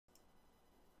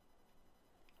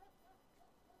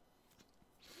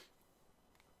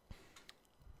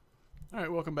All right,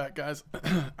 welcome back, guys.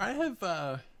 I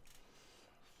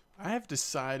have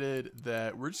decided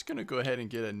that we're just gonna go ahead and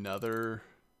get another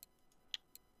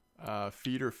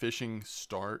feeder fishing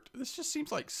start. This just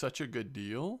seems like such a good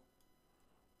deal,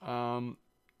 and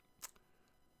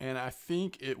I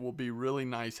think it will be really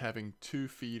nice having two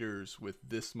feeders with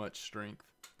this much strength.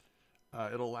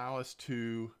 It'll allow us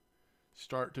to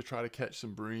start to try to catch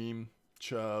some bream,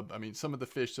 chub. I mean, some of the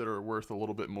fish that are worth a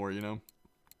little bit more,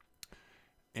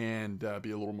 and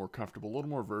be a little more comfortable, a little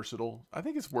more versatile. I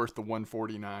think it's worth the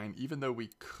 149, even though we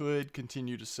could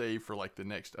continue to save for like the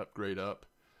next upgrade up.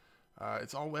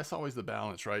 That's always the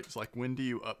balance, right? It's like, when do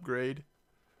you upgrade,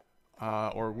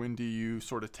 or when do you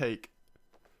sort of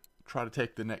try to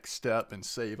take the next step and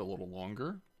save a little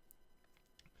longer?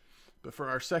 But for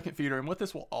our second feeder, and what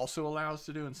this will also allow us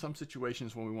to do in some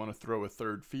situations when we want to throw a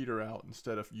third feeder out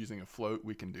instead of using a float,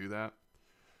 we can do that.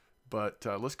 But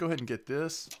let's go ahead and get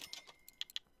this.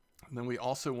 And then we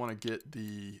also want to get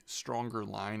the stronger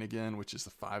line again, which is the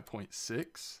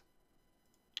 5.6.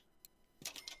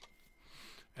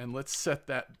 And let's set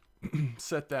that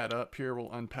set that up here.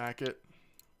 We'll unpack it.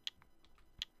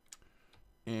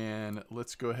 And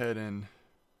let's go ahead and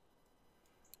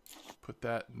put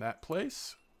that in that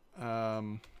place.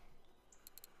 So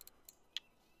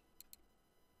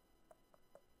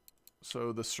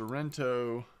the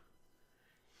Sorrento,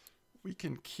 we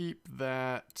can keep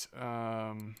that.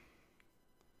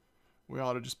 We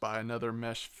ought to just buy another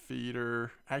mesh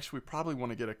feeder. Actually, we probably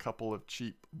want to get a couple of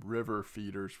cheap river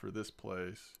feeders for this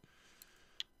place.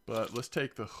 But let's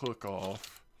take the hook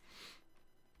off.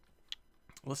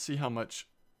 Let's see how much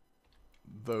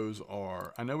those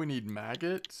are. I know we need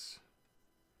maggots.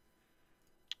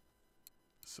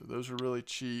 So those are really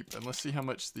cheap. And let's see how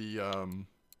much the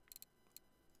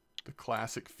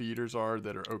classic feeders are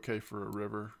that are okay for a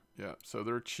river. Yeah, so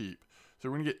they're cheap. So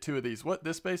we're going to get two of these. What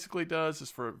this basically does is,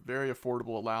 for very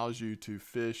affordable, allows you to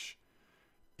fish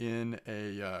in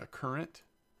a current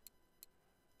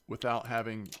without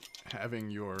having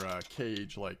your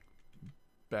cage like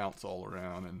bounce all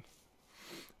around and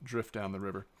drift down the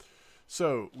river.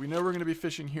 So we know we're going to be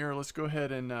fishing here. Let's go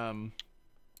ahead and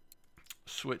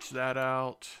switch that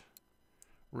out.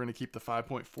 We're going to keep the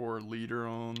 5.4 liter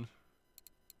on.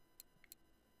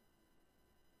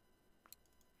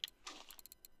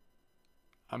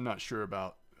 I'm not sure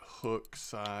about hook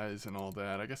size and all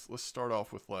that. I guess let's start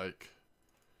off with like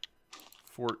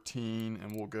 14,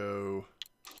 and we'll go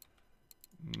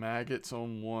maggots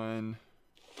on one.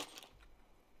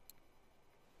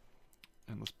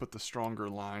 And let's put the stronger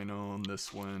line on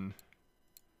this one.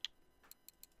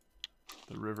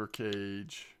 The river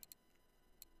cage.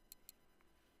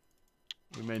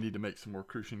 We may need to make some more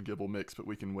crucian gibble mix, but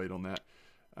we can wait on that.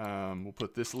 We'll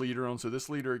put this leader on. So this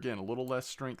leader, again, a little less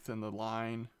strength than the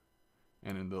line.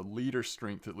 And in the leader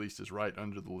strength, at least, is right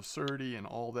under the lucidity. And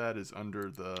all that is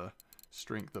under the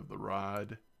strength of the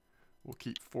rod. We'll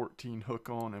keep 14 hook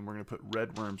on. And we're going to put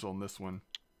red worms on this one.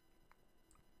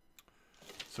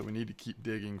 So we need to keep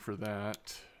digging for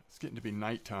that. It's getting to be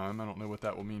nighttime. I don't know what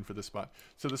that will mean for this spot.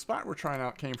 So the spot we're trying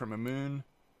out came from a moon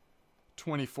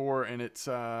 24. And it's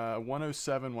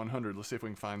 107, 100. Let's see if we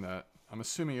can find that. I'm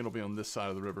assuming it'll be on this side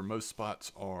of the river. Most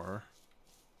spots are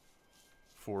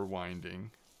for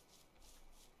winding.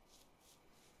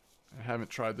 I haven't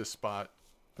tried this spot,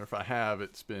 or if I have,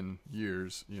 it's been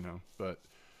years, but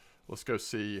let's go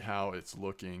see how it's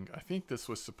looking. I think this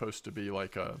was supposed to be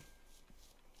like a,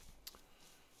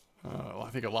 I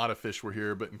think a lot of fish were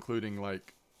here, but including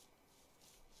like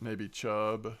maybe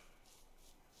chub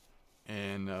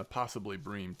and possibly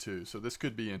bream too. So this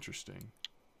could be interesting.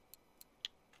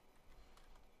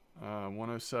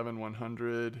 107,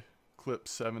 100, clip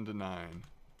 7 to 9.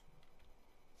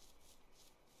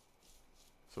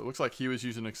 So it looks like he was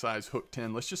using a size hook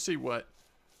 10. Let's just see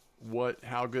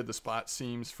how good the spot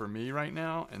seems for me right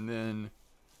now, and then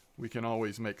we can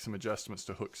always make some adjustments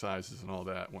to hook sizes and all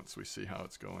that once we see how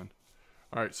it's going.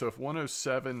 All right, so if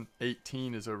 107,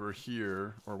 18 is over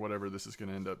here, or whatever this is going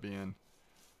to end up being,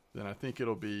 then I think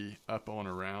it'll be up on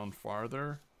around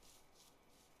farther.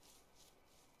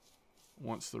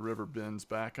 Once the river bends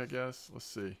back, I guess. Let's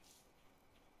see.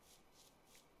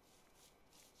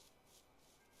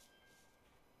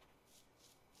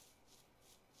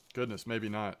 Goodness, maybe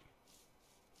not.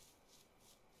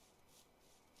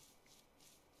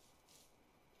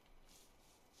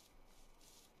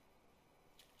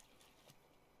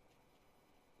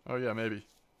 Oh yeah, maybe.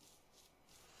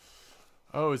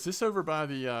 Oh, is this over by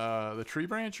the tree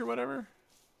branch or whatever?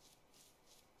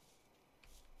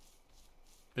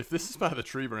 If this is by the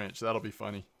tree branch, that'll be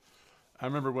funny. I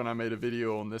remember when I made a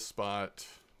video on this spot,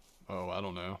 oh, I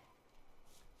don't know,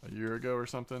 a year ago or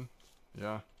something.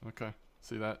 Yeah, okay.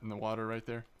 See that in the water right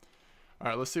there? All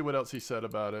right, let's see what else he said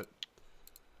about it.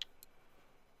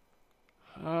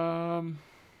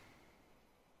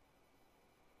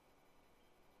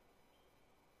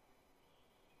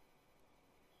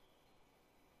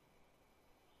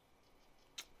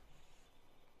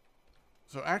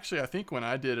 So actually, I think when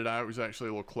I did it, I was actually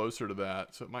a little closer to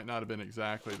that. So it might not have been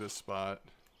exactly this spot.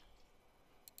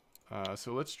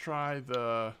 So let's try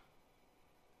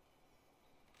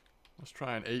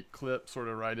an 8 clip sort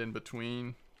of right in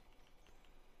between.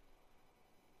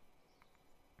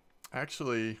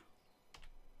 Actually,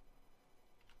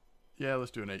 yeah,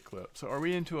 let's do an 8 clip. So are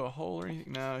we into a hole or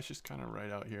anything? No, it's just kind of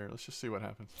right out here. Let's just see what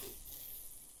happens.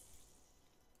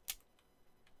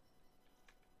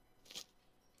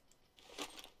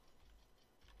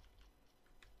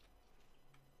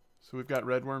 So we've got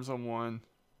red worms on one,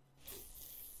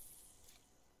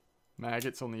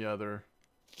 maggots on the other,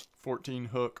 14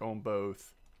 hook on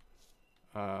both.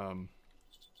 That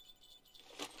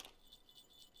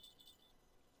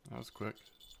was quick.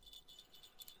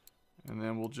 And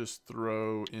then we'll just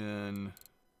throw in,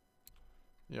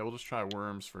 yeah, we'll just try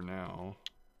worms for now.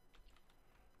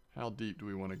 How deep do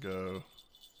we want to go?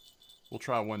 We'll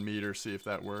try 1 meter, see if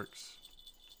that works.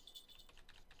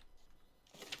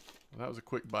 Well, that was a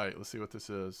quick bite. Let's see what this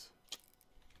is.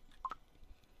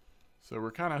 So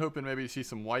we're kind of hoping maybe to see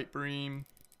some white bream.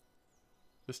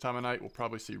 This time of night we'll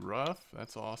probably see rough.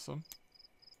 That's awesome.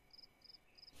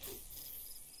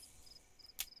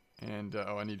 And,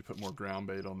 oh, I need to put more ground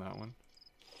bait on that one.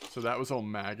 So that was on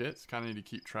maggots. Kind of need to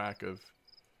keep track of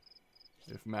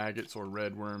if maggots or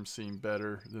red worms seem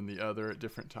better than the other at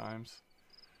different times.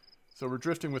 So we're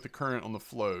drifting with the current on the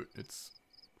float. It's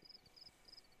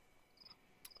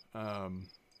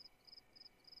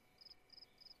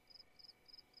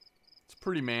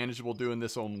pretty manageable doing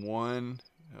this on one.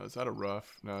 Is that a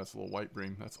rough? No, it's a little white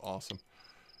bream. That's awesome.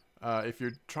 If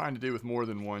you're trying to do with more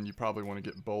than one, you probably want to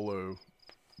get bolo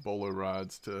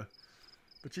rods to,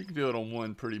 but you can do it on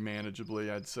one pretty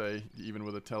manageably, I'd say, even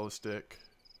with a telestick.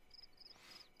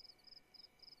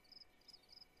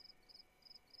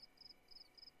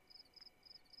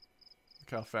 Look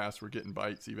how fast we're getting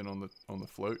bites even on the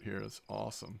float here. It's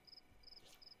awesome.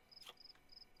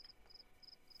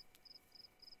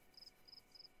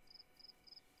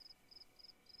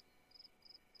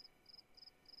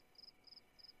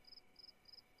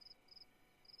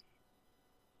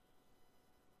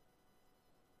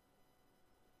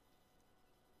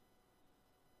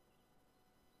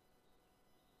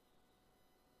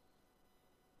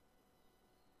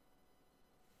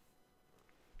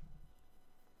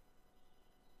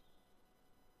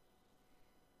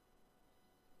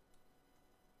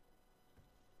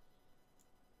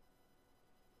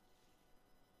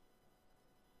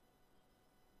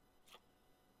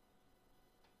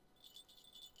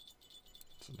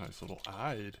 It's a nice little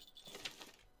eyed.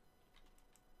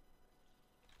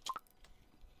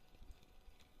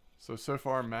 So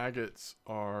far maggots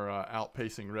are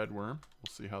outpacing redworm.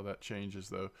 We'll see how that changes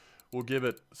though. We'll give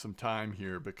it some time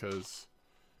here because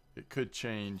it could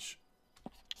change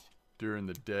during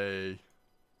the day.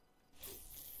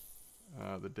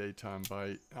 The daytime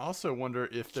bite. I also wonder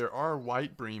if there are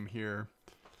white bream here,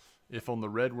 if on the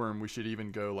redworm we should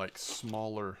even go like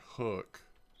smaller hook.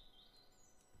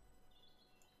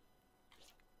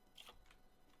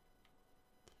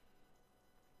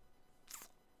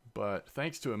 But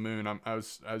thanks to a moon, I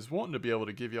was wanting to be able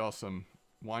to give y'all some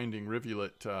winding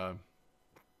rivulet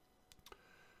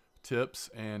tips,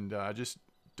 and I just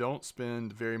don't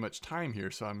spend very much time here,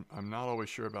 so I'm not always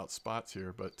sure about spots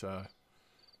here. But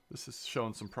this is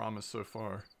showing some promise so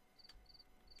far.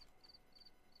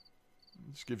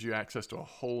 It just gives you access to a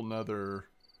whole nother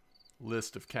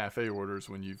list of cafe orders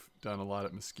when you've done a lot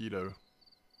at Mosquito.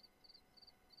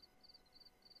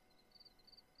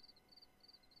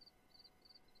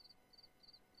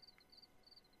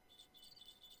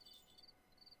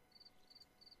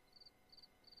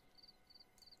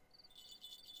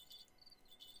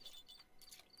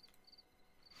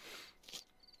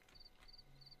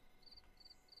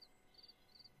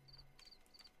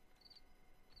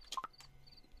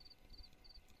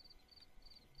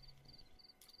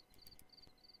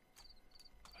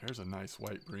 There's a nice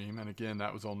white bream, and again,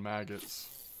 that was on maggots.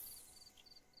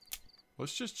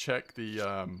 Let's just check the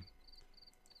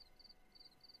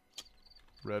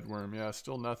redworm. Yeah,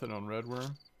 still nothing on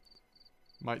redworm.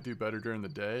 Might do better during the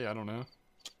day, I don't know.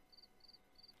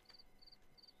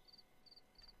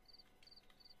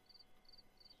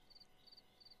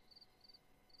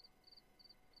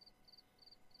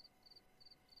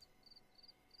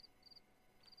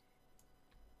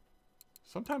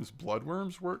 Sometimes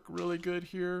bloodworms work really good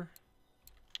here.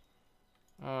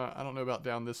 I don't know about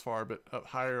down this far, but up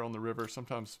higher on the river,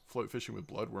 sometimes float fishing with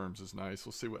bloodworms is nice.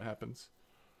 We'll see what happens.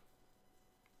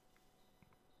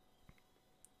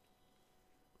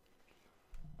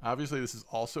 Obviously, this is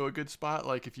also a good spot.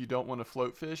 Like if you don't want to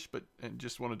float fish, and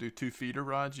just want to do 2 feeder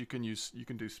rods, you can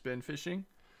do spin fishing,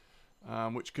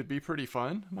 which could be pretty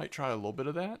fun. Might try a little bit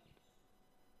of that.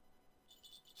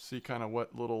 See kind of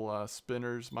what little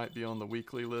spinners might be on the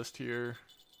weekly list here.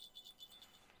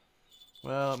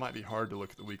 Well, it might be hard to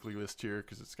look at the weekly list here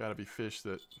because it's got to be fish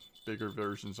that bigger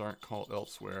versions aren't caught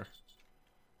elsewhere.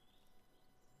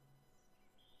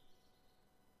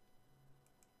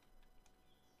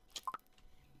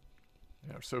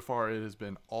 Yeah, so far it has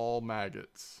been all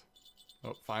maggots.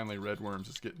 Oh, finally redworms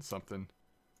is getting something.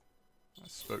 I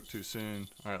spoke too soon.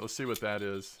 All right, let's see what that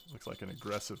is. Looks like an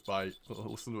aggressive bite.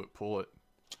 Listen to it pull it.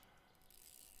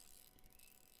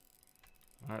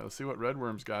 All right, let's see what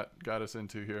redworms got us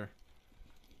into here.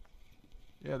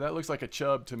 Yeah, that looks like a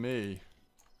chub to me.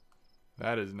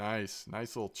 That is nice.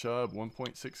 Nice little chub,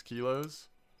 1.6 kilos.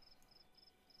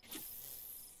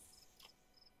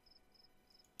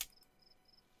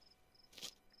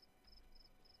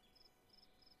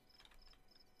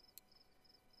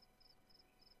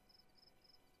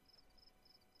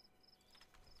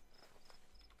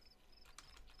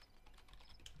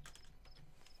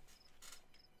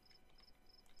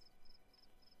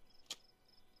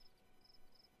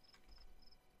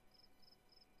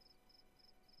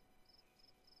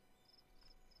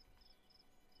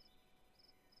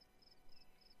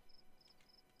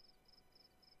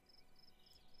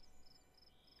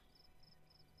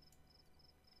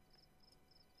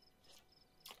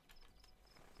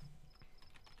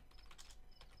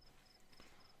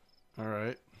 All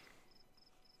right.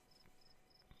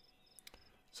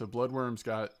 So bloodworms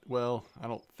got, well, I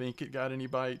don't think it got any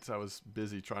bites. I was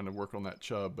busy trying to work on that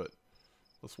chub, but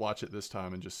let's watch it this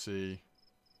time and just see.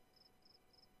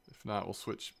 If not, we'll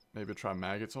switch, maybe try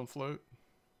maggots on float.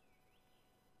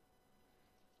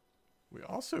 We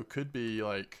also could be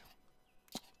like,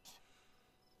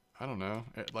 I don't know,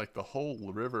 like the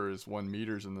whole river is 1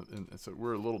 meters, and so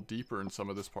we're a little deeper in some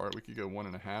of this part. We could go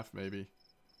 1.5 maybe.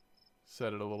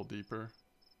 Set it a little deeper.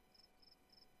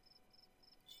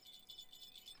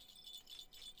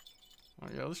 Oh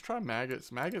yeah, let's try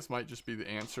maggots. Maggots might just be the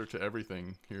answer to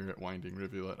everything here at Winding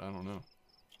Rivulet. I don't know.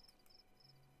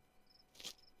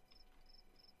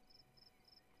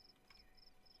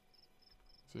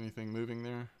 Is anything moving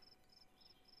there?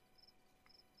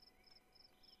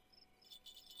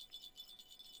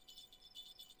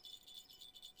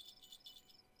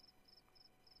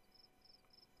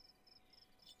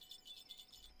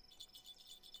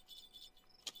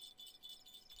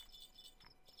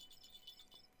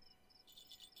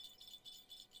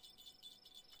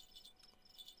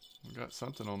 We got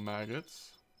something on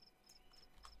maggots.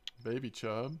 Baby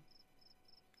chub.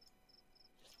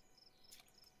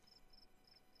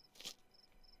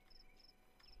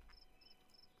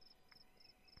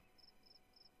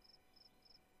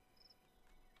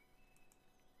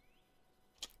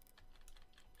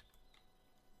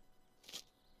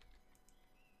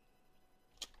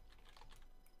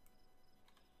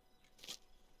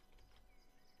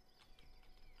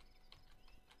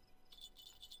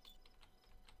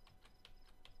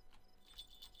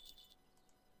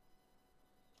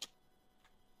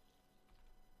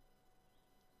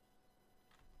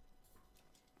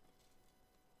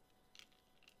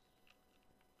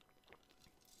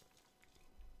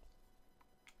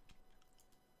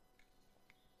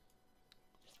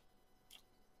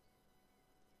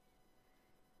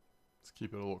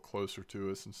 Keep it a little closer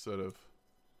to us instead of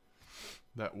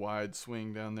that wide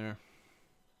swing down there.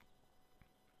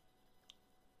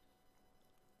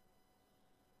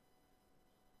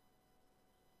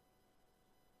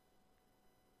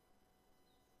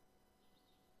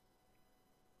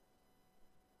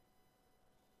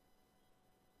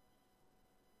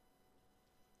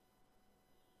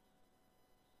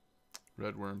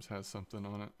 Redworms has something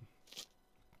on it.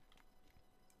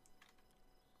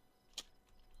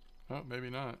 Oh, maybe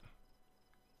not.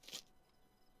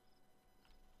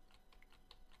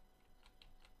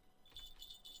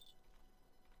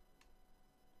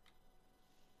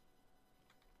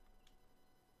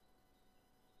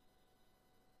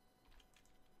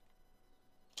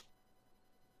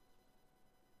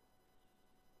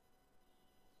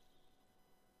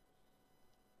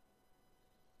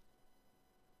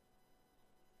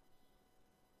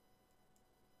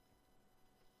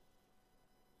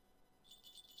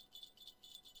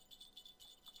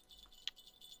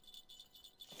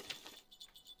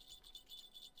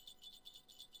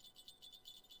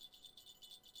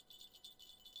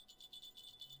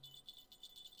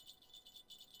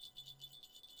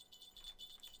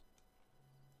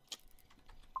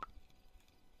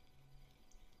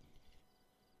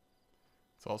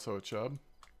 It's also a chub.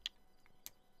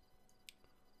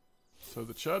 So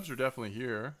the chubs are definitely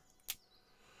here.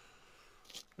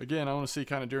 Again, I want to see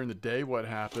kind of during the day what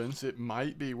happens. It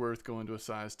might be worth going to a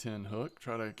size 10 hook.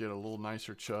 Try to get a little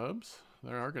nicer chubs.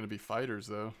 There are going to be fighters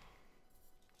though.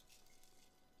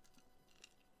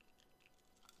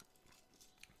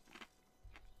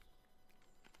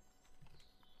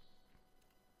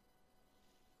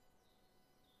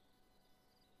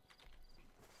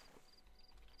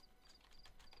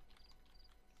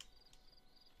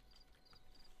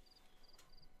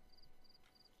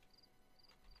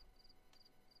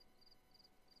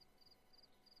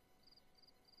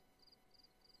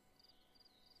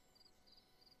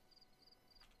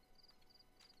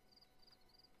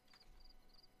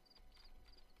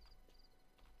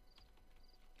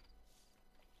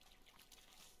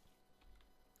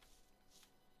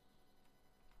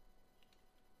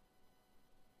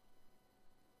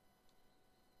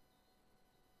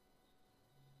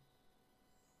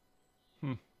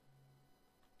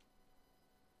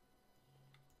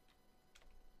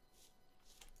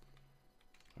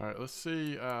 All right, let's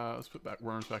see. Let's put back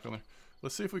worms back on there.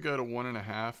 Let's see if we go to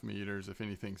 1.5 meters, if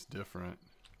anything's different.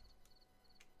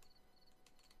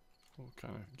 We'll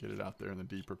kind of get it out there in the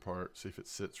deeper part, see if it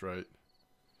sits right.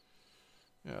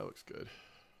 Yeah, it looks good.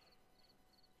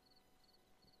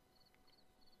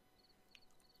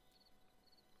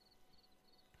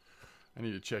 I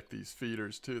need to check these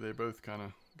feeders too. They both kind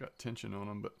of got tension on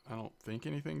them, but I don't think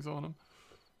anything's on them.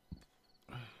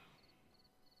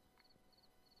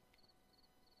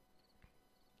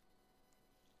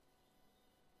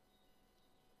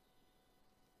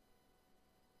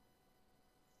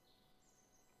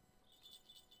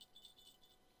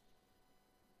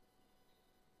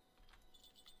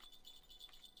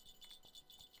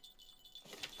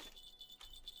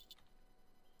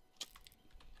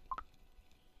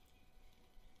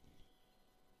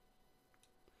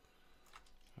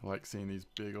 I like seeing these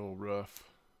big old rough.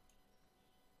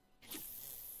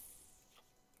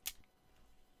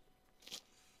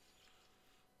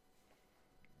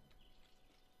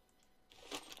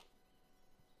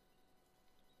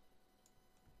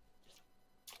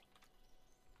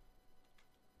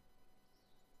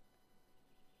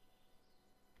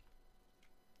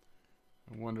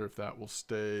 I wonder if that will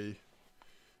stay.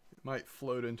 It might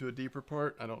float into a deeper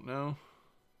part. I don't know.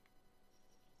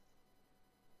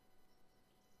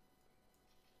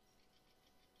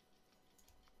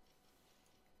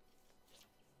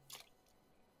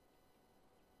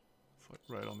 It's like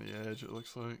right on the edge, it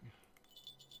looks like.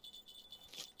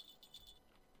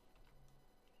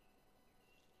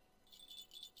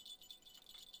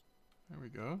 There we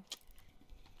go.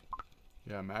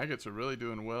 Yeah, maggots are really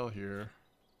doing well here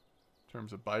in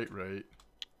terms of bite rate.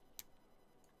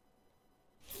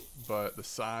 But the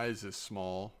size is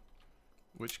small,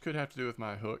 which could have to do with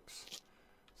my hooks.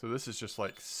 So this is just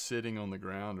like sitting on the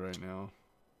ground right now.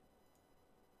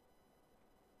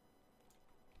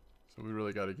 So we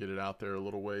really got to get it out there a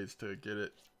little ways to get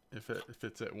it if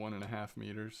it's at 1.5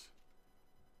 meters.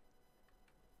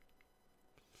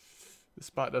 This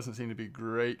spot doesn't seem to be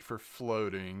great for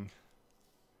floating,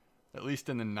 at least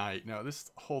in the night. Now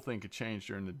this whole thing could change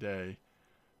during the day.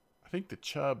 I think the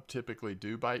chub typically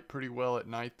do bite pretty well at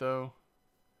night though.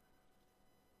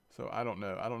 So I don't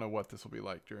know. I don't know what this will be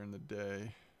like during the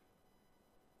day.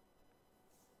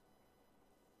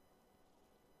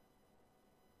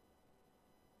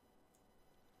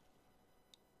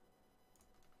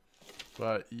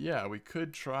 But yeah, we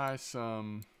could try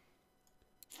some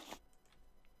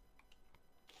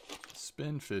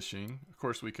spin fishing. Of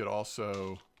course, we could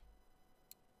also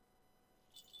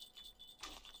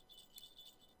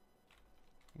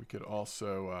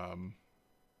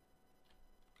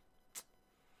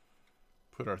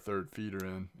put our third feeder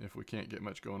in if we can't get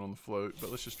much going on the float.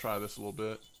 But let's just try this a little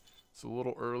bit. It's a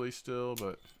little early still,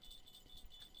 but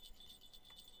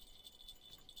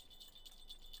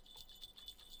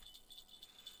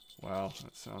wow,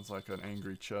 that sounds like an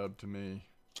angry chub to me.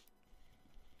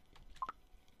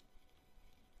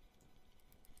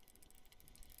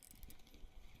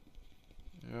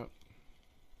 Yep.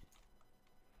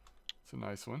 It's a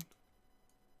nice one.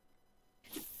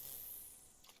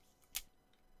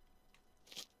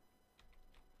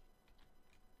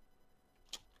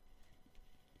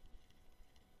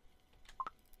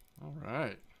 All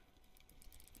right.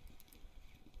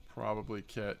 Probably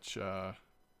catch a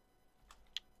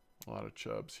lot of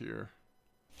chubs here.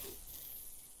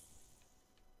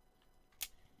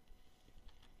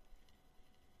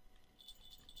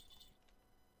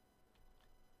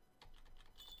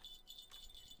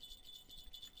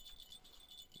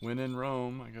 When in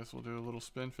Rome, I guess we'll do a little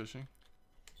spin fishing.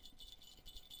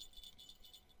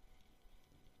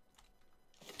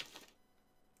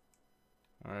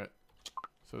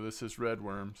 So this is red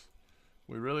worms.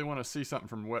 We really want to see something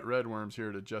from wet red worms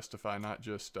here to justify not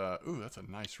just, ooh, that's a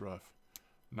nice rough.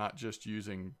 Not just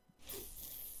using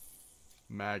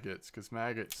maggots, because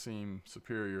maggots seem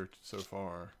superior so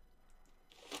far.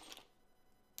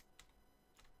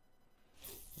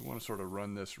 We want to sort of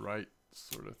run this right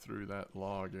sort of through that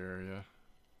log area.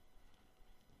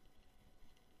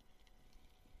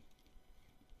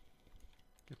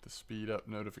 Get the speed up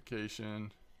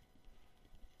notification.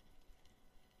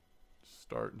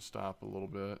 Start and stop a little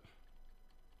bit.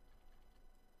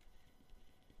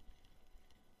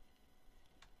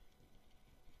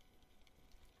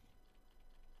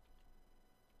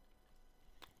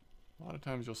 A lot of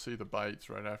times you'll see the bites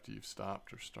right after you've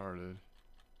stopped or started.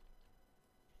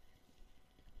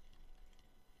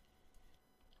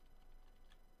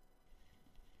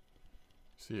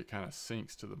 See, it kind of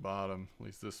sinks to the bottom. At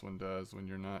least this one does when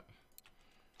you're not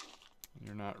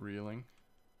reeling.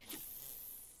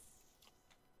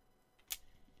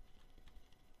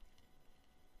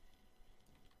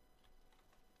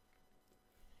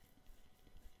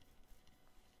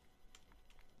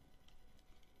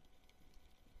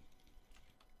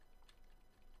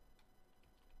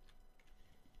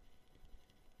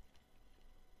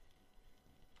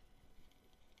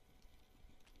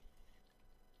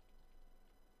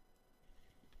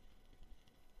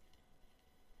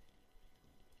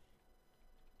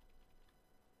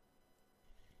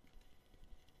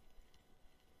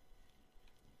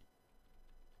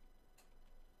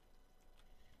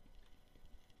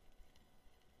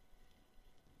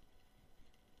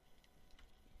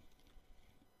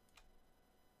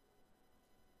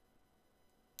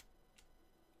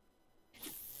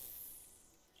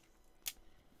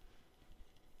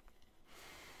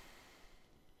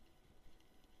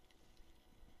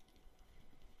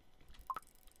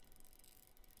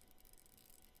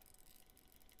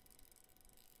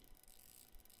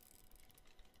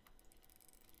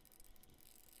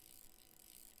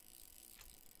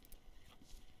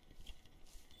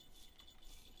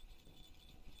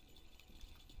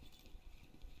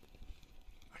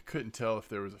 Couldn't tell if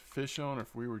there was a fish on or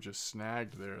if we were just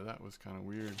snagged there. That was kind of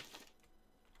weird.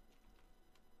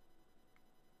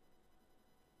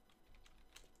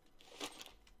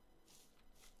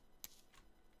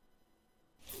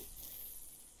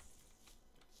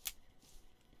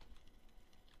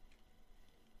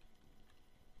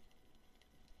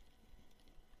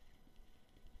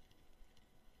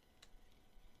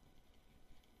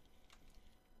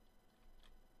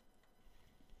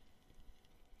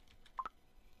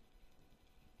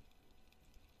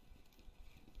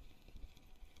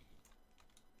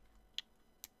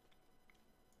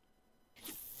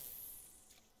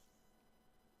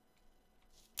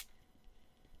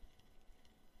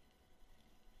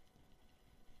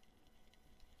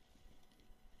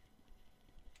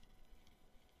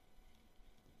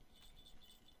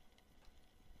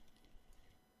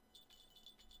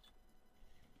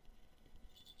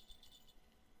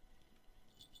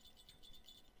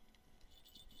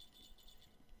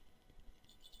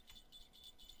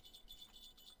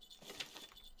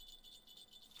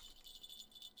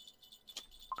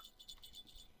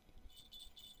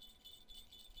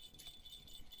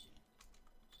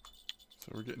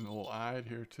 So we're getting a little eyed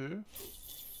here too.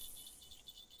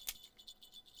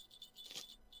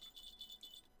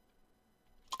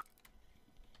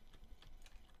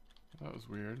 That was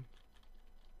weird.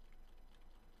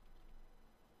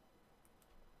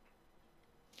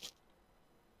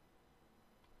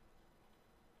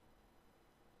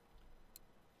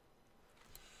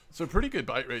 So pretty good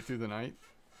bite rate through the night.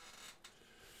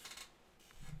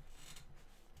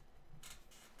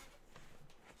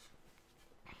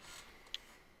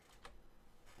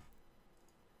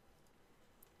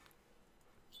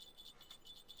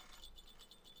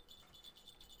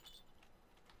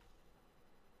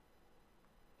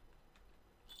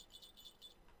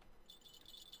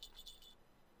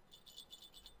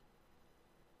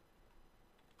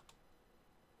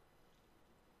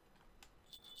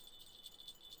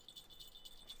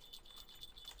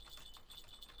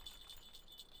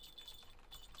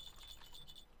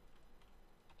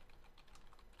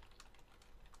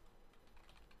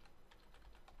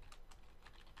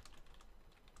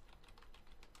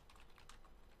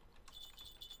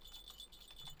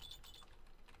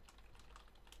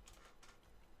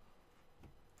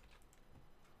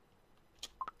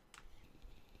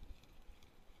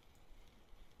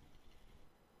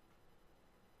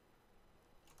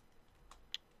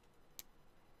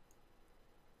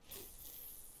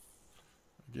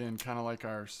 Again, kind of like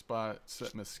our spot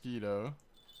set Mosquito.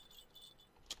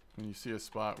 When you see a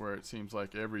spot where it seems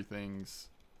like everything's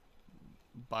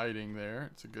biting there.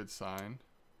 It's a good sign.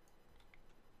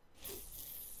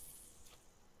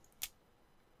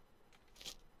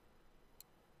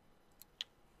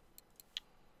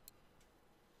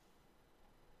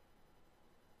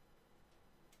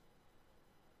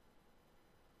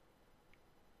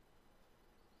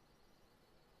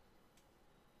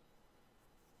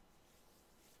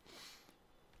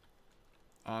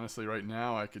 Honestly, right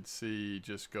now I could see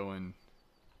just going,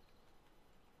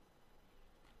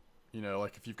 you know,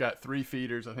 like if you've got 3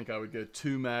 feeders, I think I would go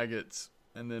 2 maggots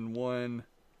and then 1.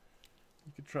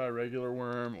 You could try regular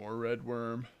worm or red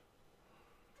worm.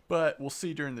 But we'll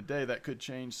see during the day. That could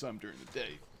change some during the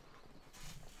day.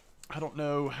 I don't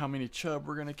know how many chub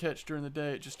we're going to catch during the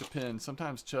day. It just depends.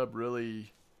 Sometimes chub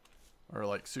really are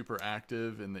like super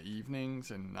active in the evenings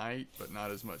and night, but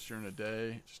not as much during the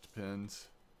day. It just depends.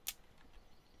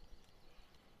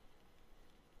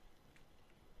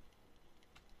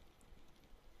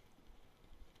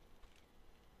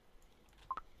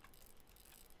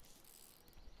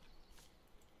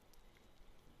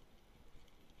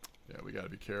 Yeah, we got to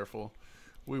be careful.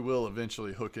 We will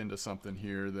eventually hook into something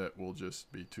here that will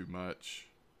just be too much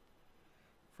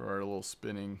for our little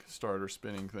starter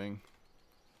spinning thing.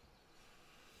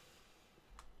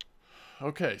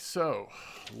 Okay, so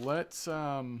let's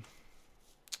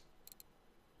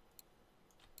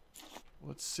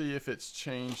see if it's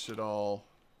changed at all.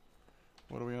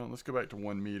 What are we on? Let's go back to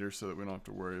 1 meter so that we don't have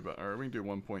to worry about. All right, we can do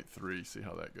 1.3. See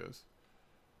how that goes.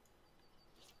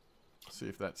 See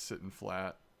if that's sitting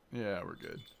flat. Yeah, we're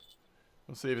good.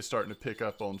 We'll see if it's starting to pick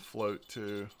up on float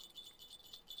too.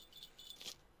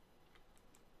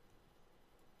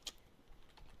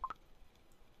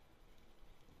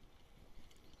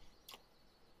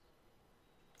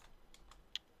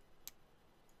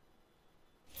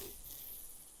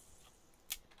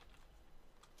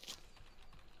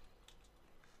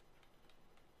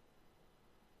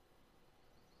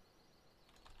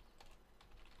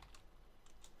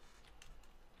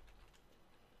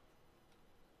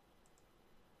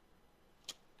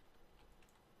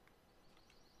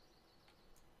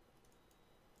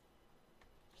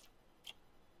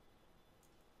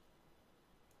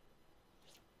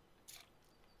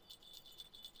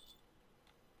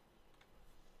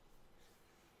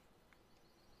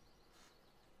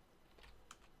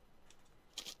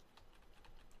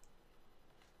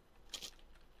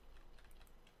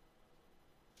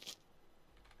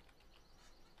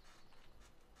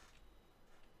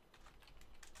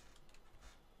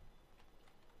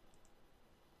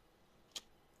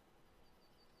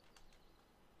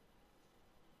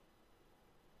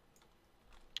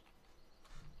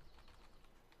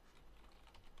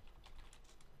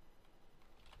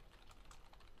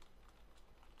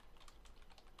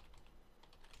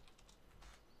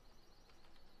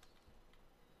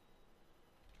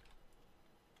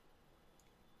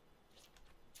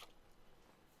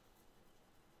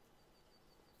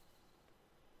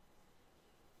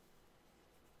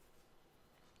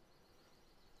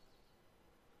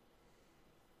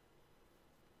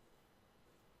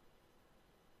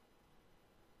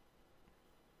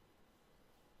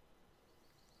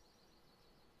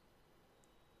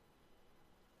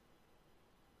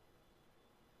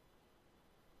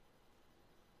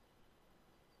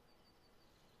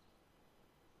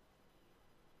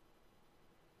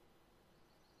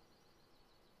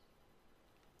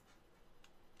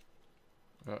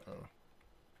 Uh-oh.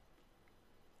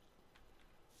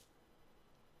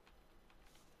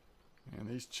 And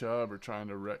these chub are trying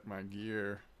to wreck my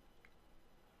gear.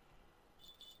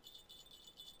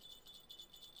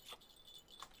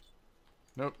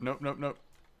 Nope, nope, nope, nope.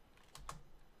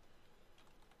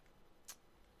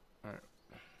 All right.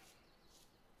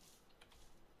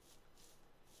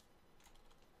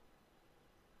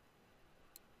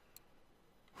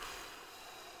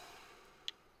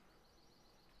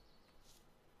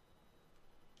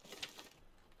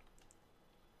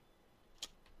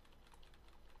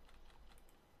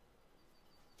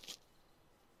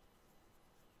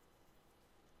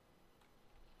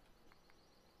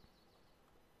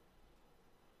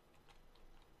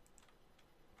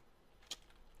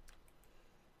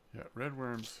 Yeah, red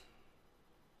worms.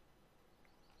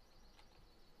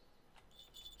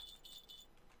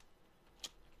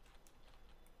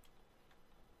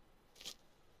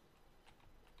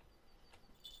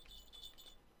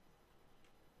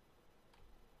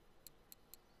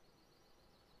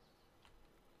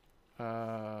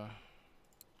 All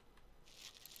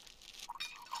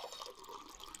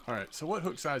right, so what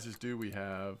hook sizes do we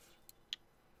have?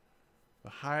 The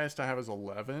highest I have is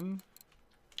 11.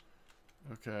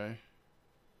 Okay.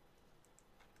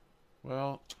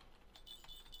 Well,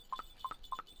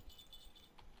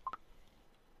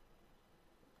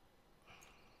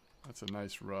 That's a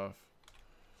nice rough.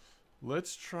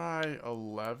 Let's try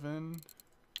 11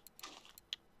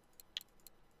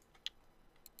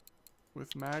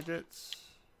 with maggots.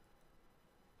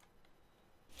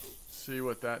 See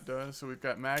what that does. So we've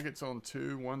got maggots on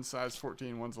 2, one size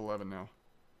 14, one's 11 now.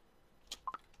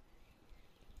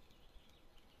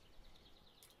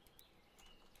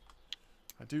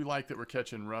 I do like that we're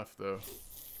catching rough though.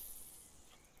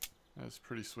 That's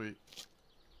pretty sweet.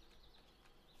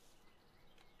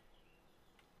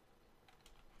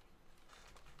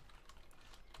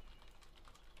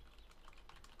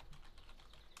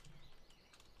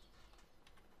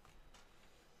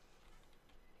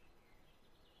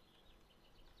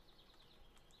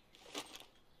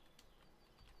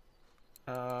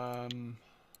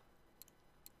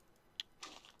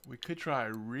 We could try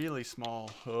a really small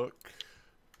hook.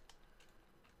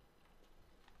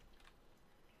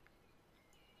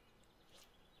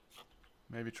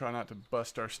 Maybe try not to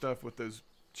bust our stuff with those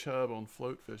chub on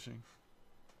float fishing.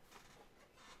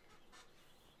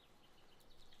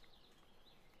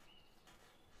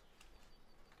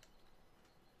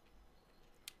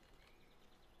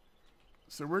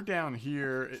 So we're down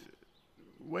here,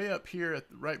 way up here at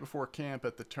right before camp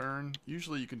at the turn.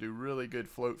 Usually you can do really good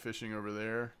float fishing over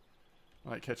there.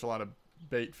 Might catch a lot of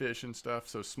bait fish and stuff,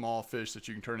 so small fish that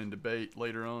you can turn into bait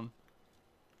later on.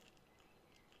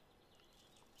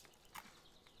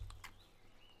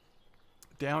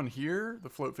 Down here, the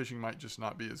float fishing might just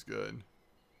not be as good.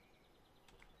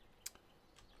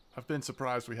 I've been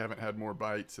surprised we haven't had more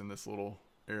bites in this little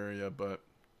area, but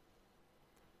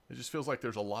it just feels like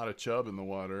there's a lot of chub in the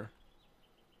water.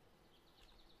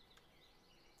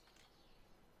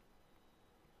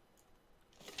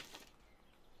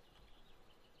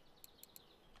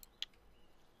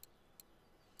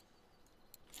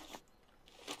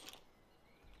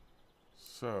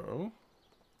 So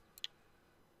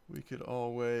we could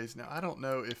always, now I don't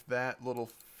know if that little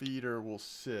feeder will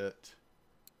sit.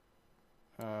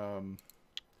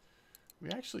 We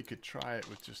actually could try it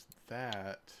with just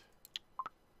that.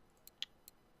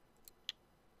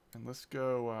 And let's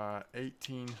go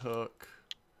 18 hook.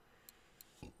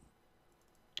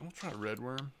 We'll try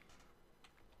redworm.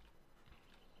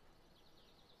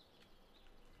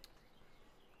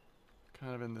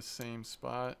 Kind of in the same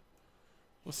spot.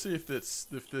 We'll see if this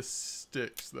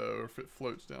sticks though, or if it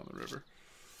floats down the river.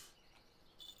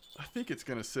 I think it's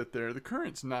gonna sit there. The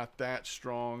current's not that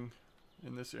strong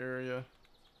in this area,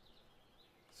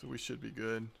 so we should be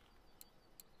good.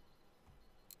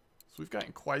 So we've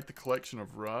gotten quite the collection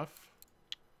of rough.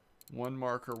 1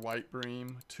 marker white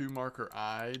bream, 2 marker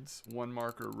ides, 1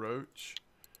 marker roach,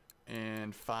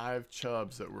 and 5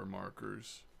 chubs that were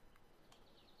markers.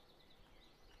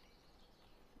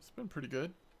 It's been pretty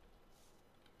good.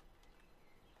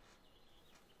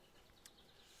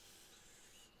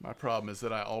 My problem is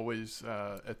that I always,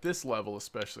 at this level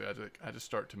especially, I just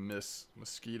start to miss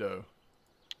Mosquito.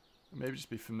 Maybe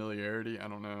just be familiarity, I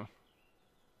don't know.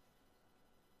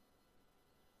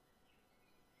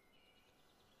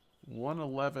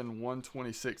 $111,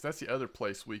 $126. That's the other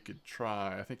place we could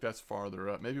try. I think that's farther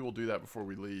up. Maybe we'll do that before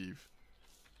we leave.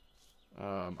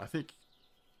 I think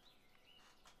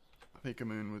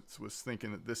Amun was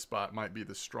thinking that this spot might be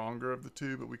the stronger of the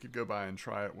two, but we could go by and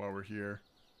try it while we're here.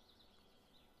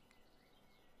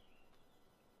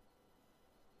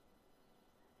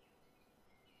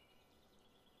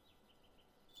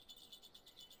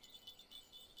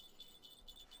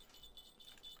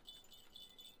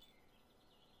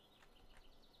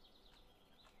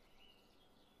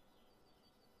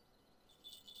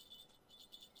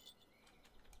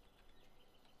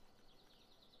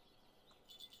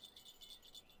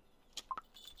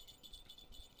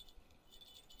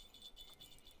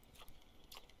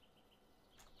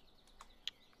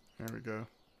 There we go.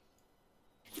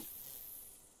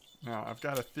 Now, I've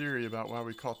got a theory about why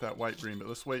we caught that white bream, but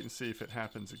let's wait and see if it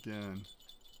happens again.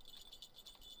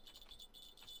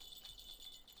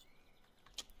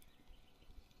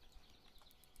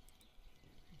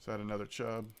 Is that another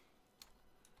chub?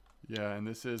 Yeah, and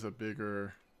this is a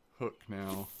bigger hook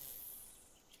now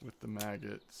with the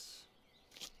maggots.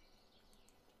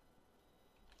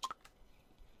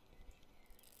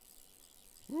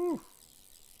 Woo!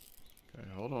 Okay,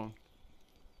 hold on.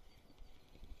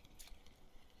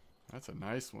 That's a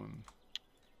nice one.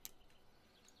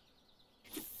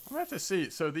 I'm gonna have to see.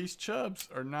 So these chubs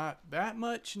are not that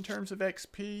much in terms of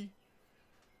XP.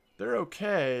 They're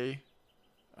okay.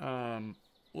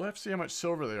 We'll have to see how much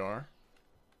silver they are.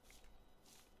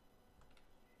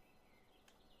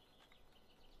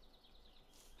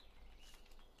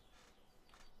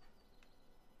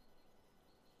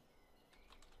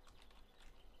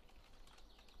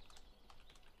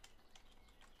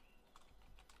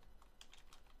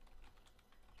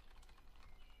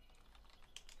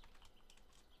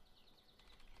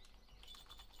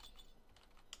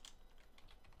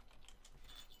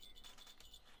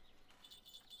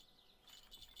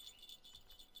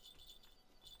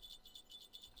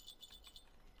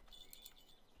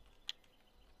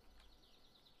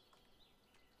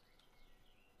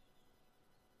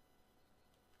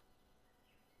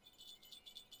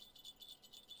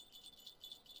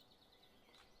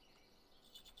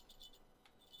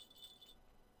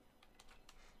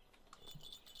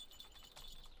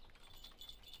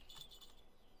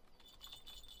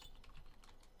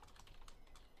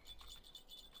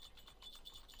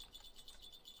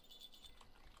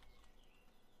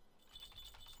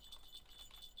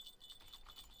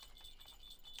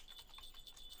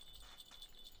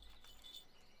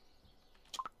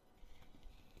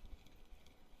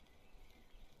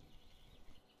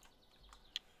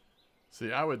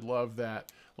 See, I would love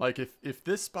that. Like if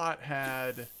this spot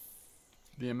had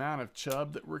the amount of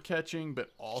chub that we're catching, but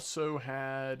also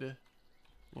had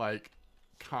like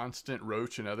constant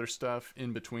roach and other stuff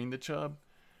in between the chub,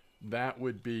 that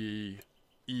would be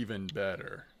even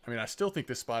better. I mean, I still think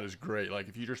this spot is great. Like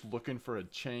if you're just looking for a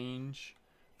change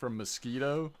from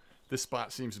Mosquito, this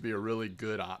spot seems to be a really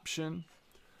good option.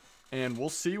 And we'll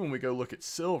see when we go look at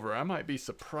silver. I might be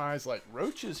surprised. Like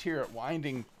roaches here at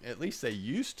Winding, at least they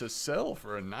used to sell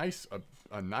for a nice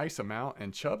amount,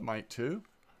 and chub might too.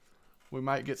 We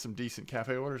might get some decent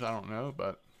cafe orders. I don't know,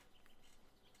 but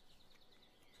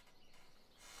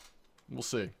we'll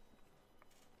see.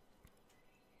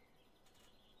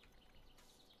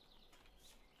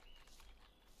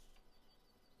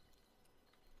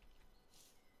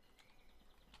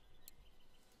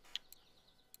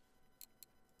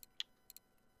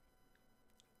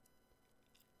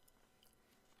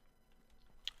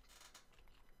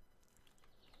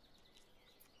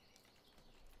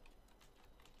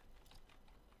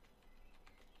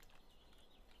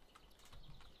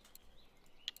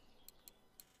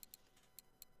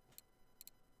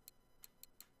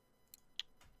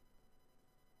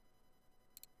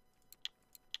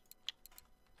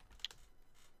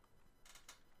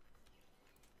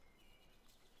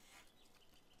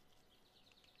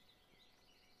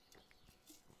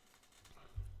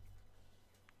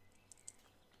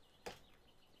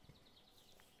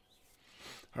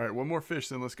 All right, one more fish,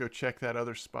 then let's go check that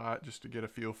other spot just to get a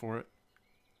feel for it.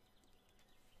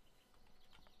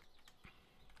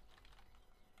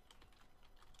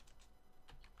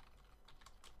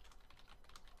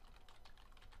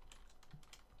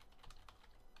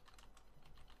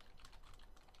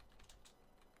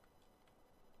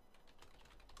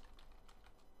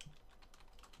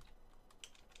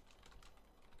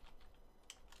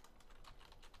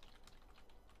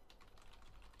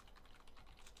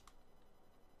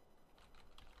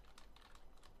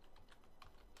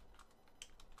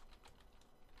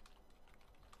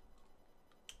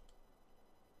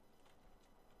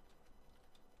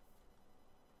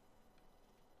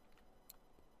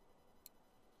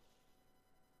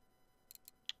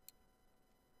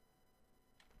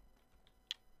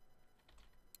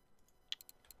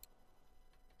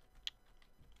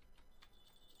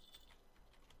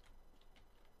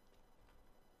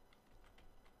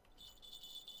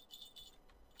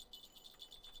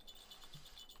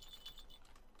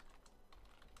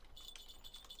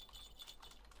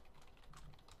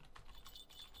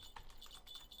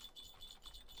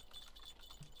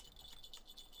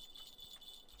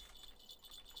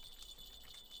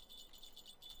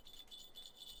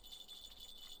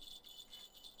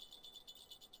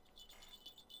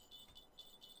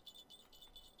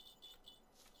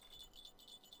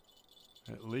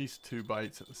 At least 2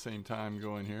 bites at the same time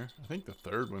going here. I think the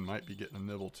third one might be getting a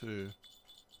nibble too.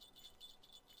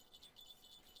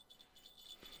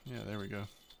 Yeah, there we go.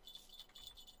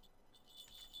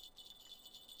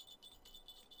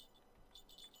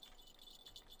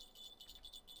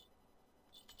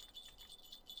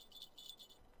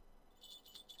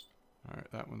 All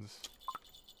right, that one's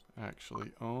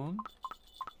actually on.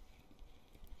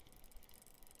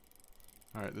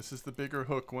 All right, this is the bigger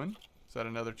hook one. Is that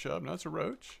another chub? No, it's a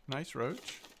roach. Nice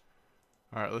roach.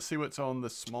 All right, let's see what's on the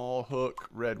small hook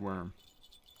redworm.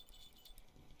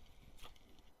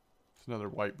 It's another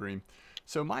white bream.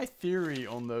 So my theory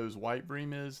on those white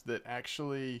bream is that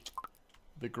actually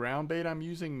the ground bait I'm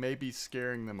using may be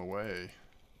scaring them away.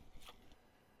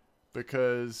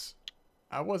 Because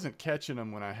I wasn't catching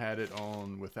them when I had it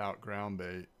on without ground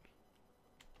bait.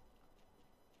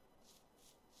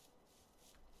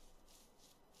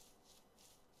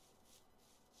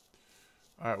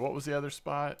 All right, what was the other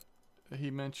spot that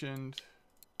he mentioned?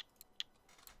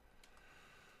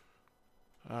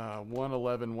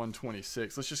 111,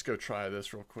 126. Let's just go try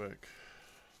this real quick.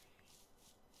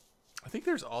 I think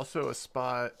there's also a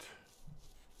spot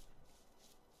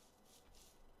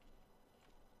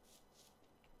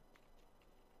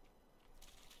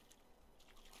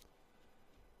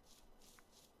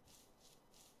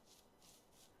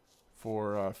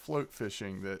for float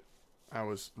fishing that I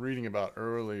was reading about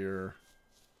earlier.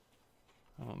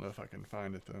 I don't know if I can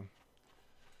find it though.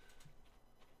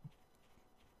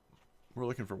 We're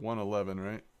looking for 111,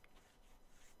 right?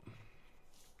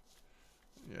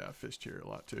 Yeah, I fished here a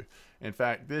lot too. In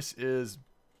fact, this is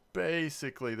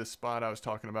basically the spot I was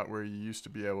talking about where you used to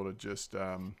be able to just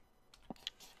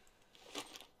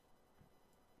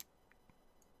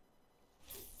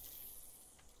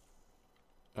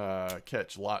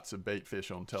catch lots of bait fish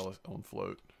on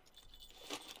float.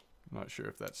 I'm not sure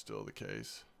if that's still the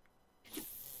case.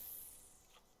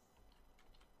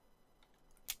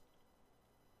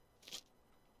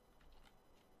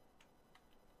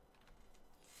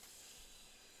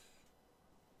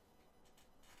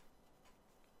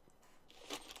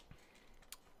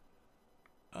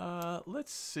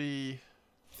 Let's see.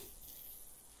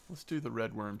 Let's do the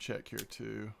red worm check here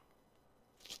too.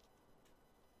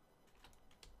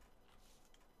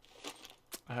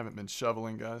 I haven't been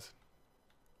shoveling, guys.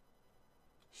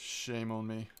 Shame on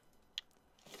me.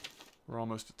 We're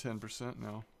almost at 10%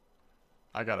 now.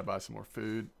 I gotta buy some more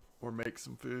food or make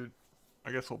some food.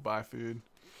 I guess we'll buy food.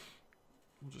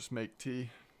 We'll just make tea.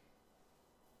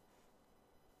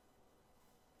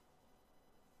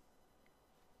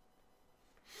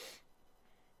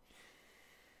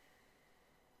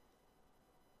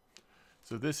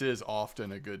 So this is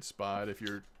often a good spot if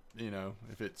you're,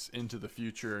 if it's into the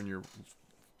future and you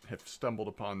have stumbled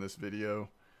upon this video.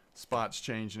 Spots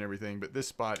change and everything, but this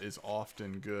spot is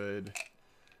often good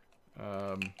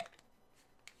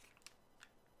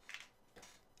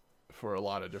for a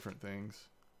lot of different things.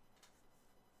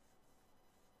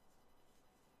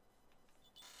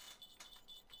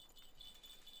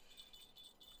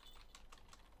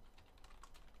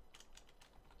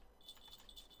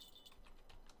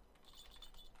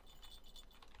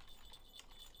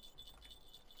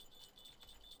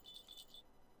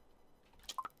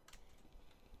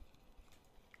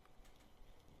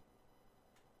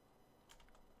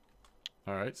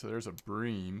 Alright, so there's a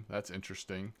bream. That's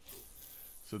interesting.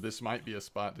 So this might be a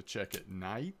spot to check at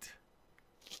night.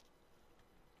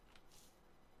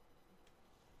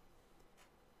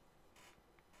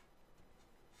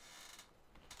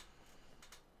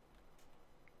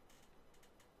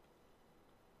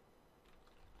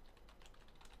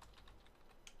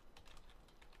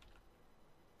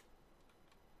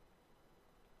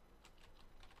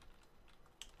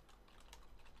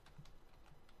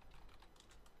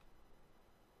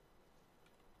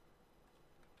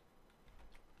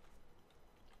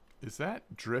 Is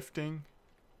that drifting?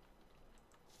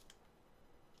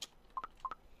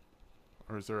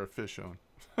 Or is there a fish on?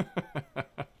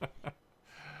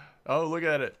 Oh, look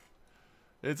at it.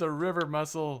 It's a river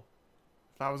mussel.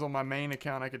 If I was on my main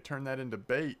account, I could turn that into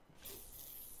bait.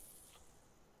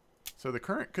 So the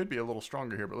current could be a little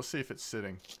stronger here, but let's see if it's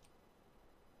sitting.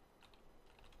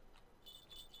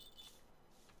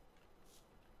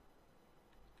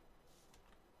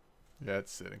 Yeah,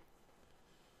 it's sitting.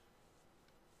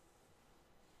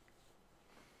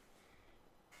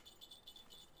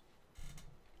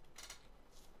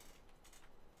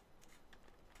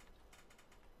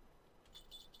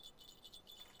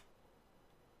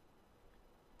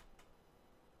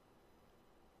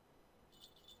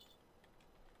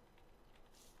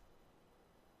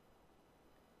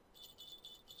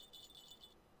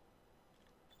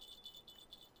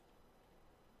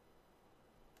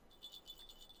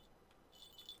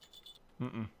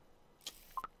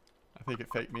 I think it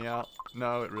faked me out.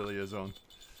 No, it really is on.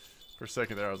 For a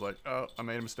second there, I was like, oh, I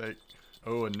made a mistake.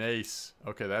 Oh, a nace.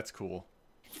 Okay, that's cool.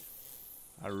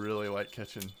 I really like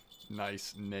catching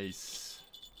nice nace.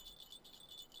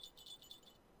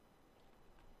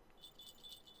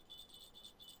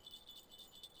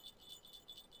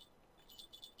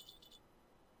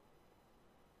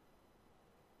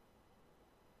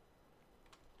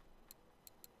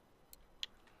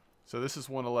 So this is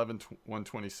 111,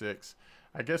 126.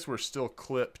 I guess we're still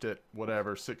clipped at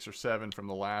whatever, 6 or 7 from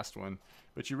the last one.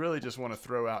 But you really just want to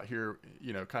throw out here,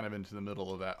 kind of into the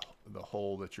middle of the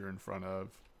hole that you're in front of.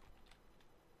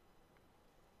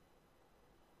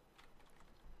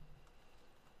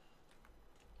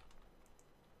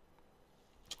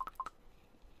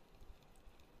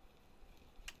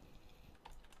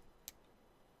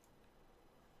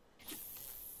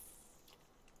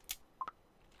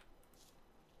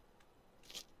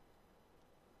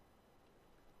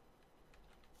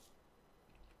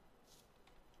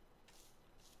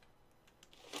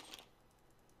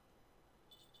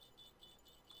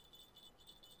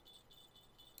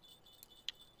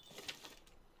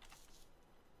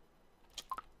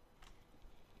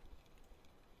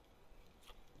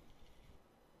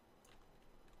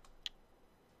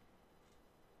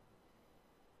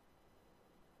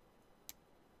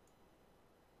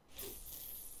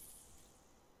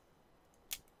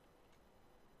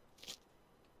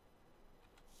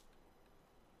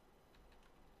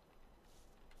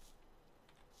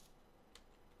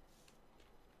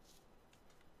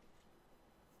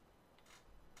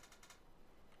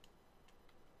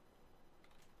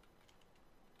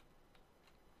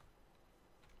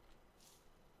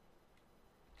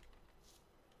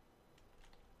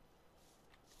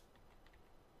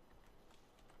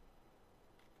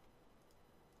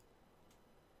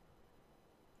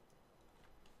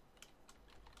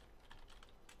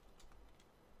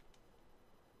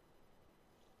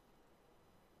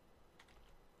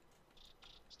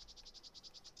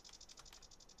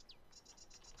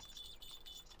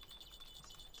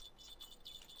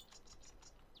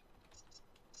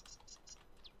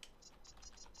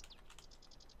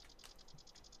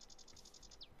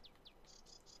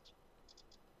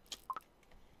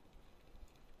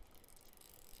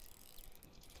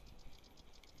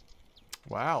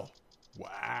 Wow.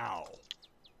 Wow.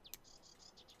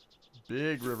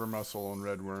 Big river mussel and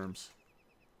red worms.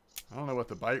 I don't know what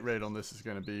the bite rate on this is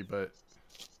going to be, but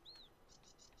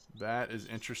that is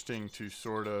interesting to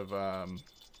sort of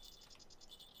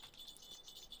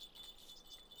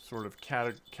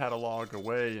catalog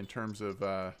away in terms of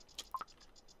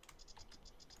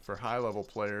for high-level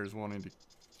players wanting to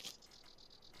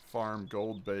farm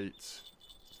gold baits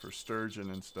for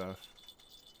sturgeon and stuff.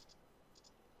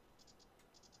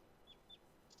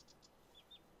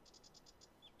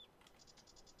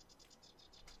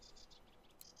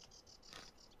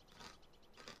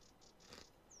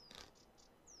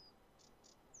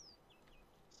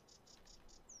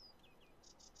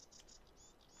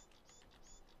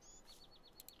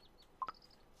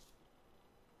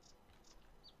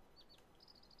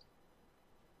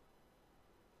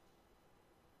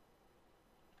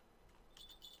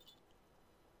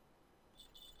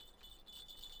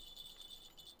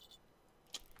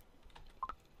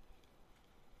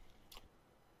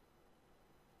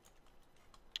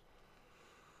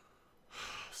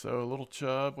 So a little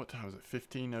chub, what time is it?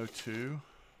 15:02.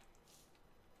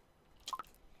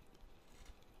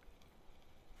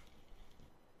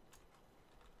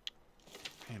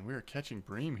 Man, we are catching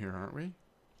bream here, aren't we?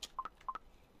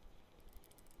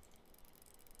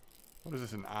 What is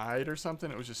this, an eyed or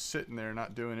something? It was just sitting there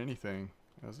not doing anything.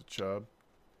 That was a chub.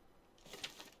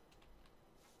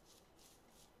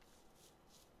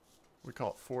 We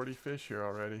caught 40 fish here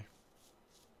already.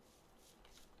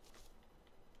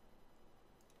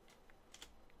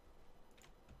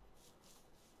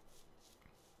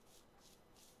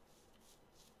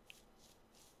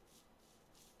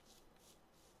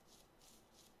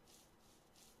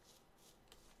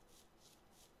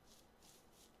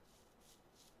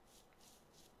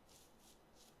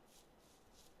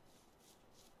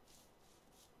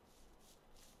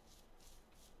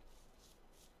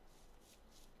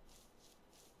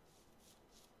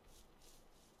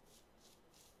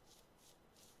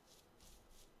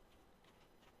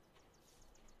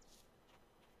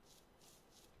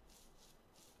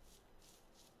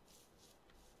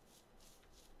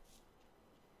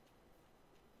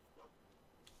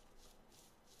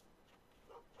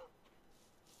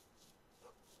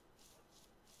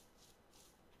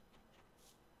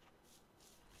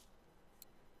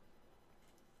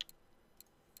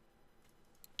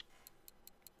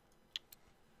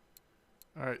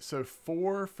 All right, so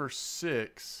 4 for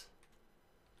 6.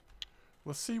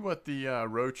 Let's see what the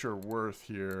roach are worth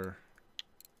here.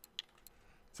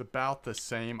 It's about the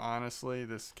same, honestly.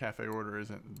 This cafe order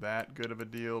isn't that good of a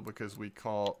deal because we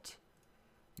caught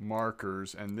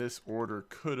markers, and this order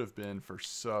could have been for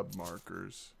sub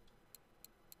markers.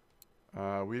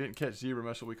 We didn't catch zebra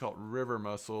mussel. We caught river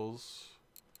mussels.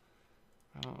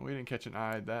 We didn't catch an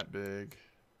eye that big.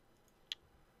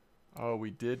 Oh,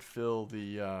 we did fill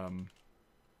the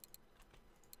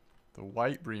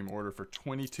white bream order for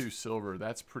 22 silver.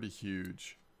 That's pretty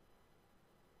huge.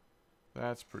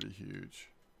 That's pretty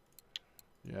huge.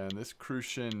 Yeah, and this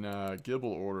Crucian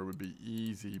gibble order would be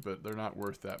easy, but they're not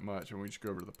worth that much, and we just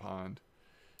go over to the pond.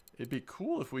 It'd be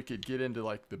cool if we could get into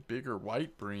like the bigger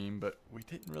white bream, but we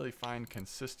didn't really find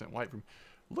consistent white bream.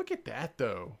 Look at that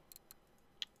though.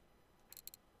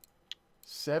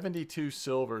 72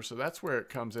 silver, so that's where it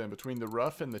comes in. Between the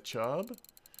rough and the chub,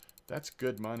 that's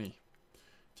good money.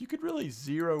 If you could really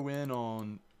zero in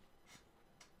on,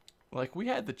 like we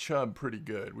had the chub pretty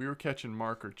good. We were catching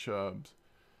marker chubs.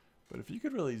 But if you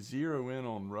could really zero in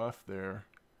on rough there,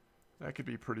 that could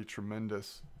be pretty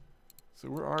tremendous. So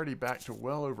we're already back to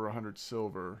well over 100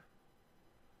 silver.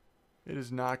 It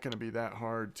is not going to be that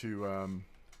hard to,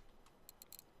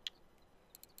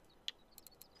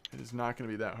 it is not going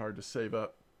to be that hard to save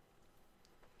up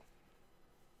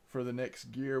for the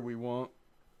next gear we want.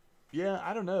 Yeah,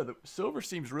 I don't know. The silver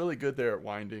seems really good there at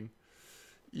Winding.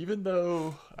 Even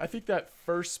though I think that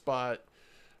first spot,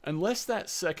 unless that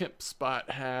second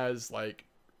spot has like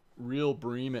real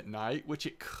bream at night, which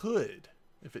it could.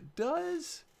 If it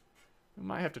does, we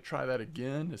might have to try that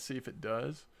again to see if it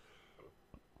does.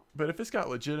 But if it's got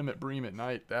legitimate bream at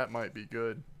night, that might be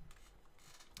good.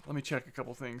 Let me check a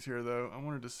couple things here though. I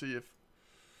wanted to see if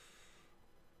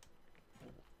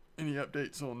any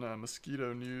updates on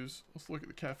Mosquito news. Let's look at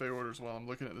the cafe orders while I'm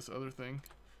looking at this other thing.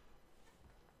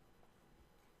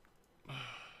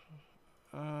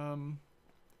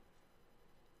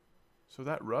 So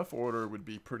that rough order would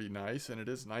be pretty nice, and it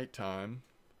is nighttime.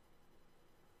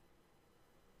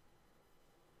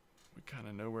 We kind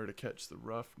of know where to catch the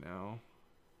rough now.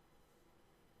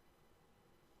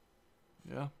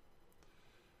 Yeah.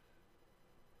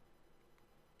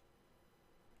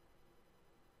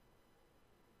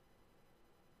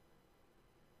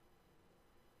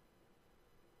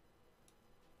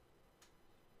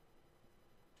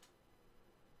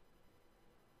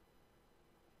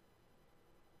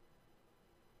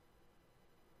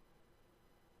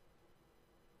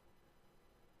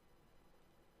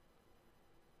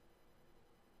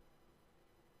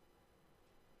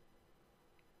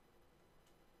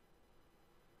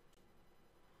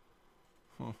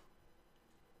 Huh.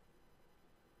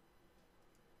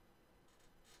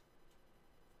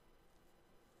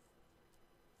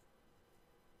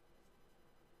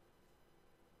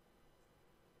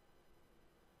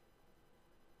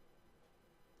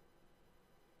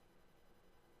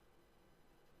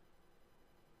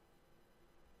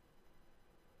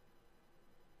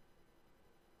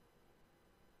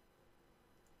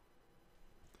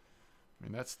 I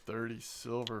mean, that's 30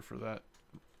 silver for that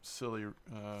silly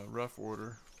rough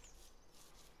order.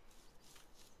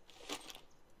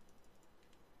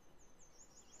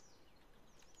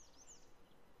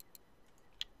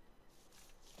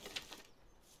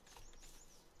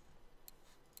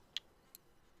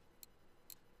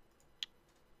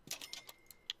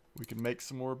 We can make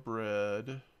some more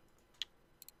bread.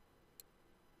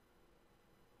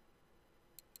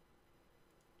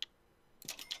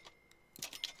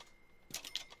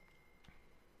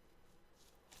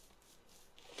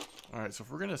 All right, so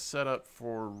if we're gonna set up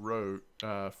for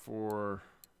for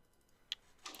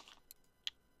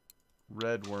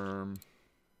red worm,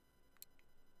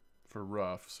 for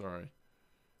rough, sorry,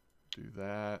 do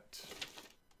that.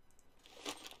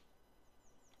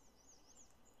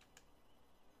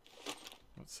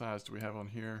 What size do we have on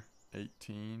here?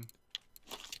 18.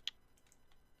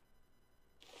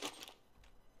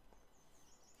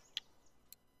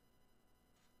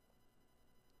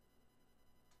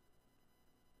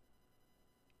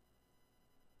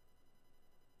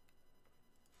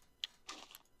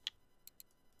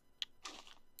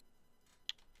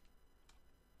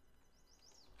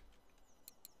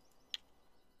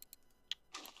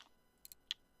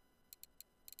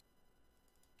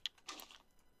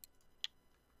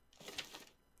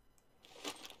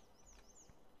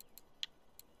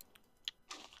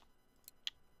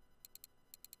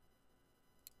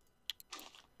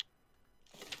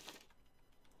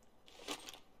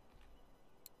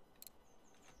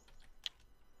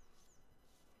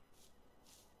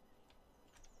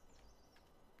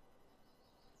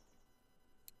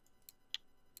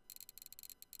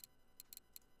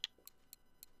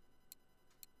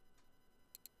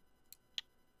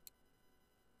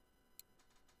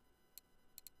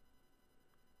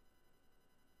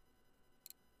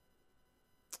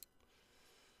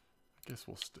 I guess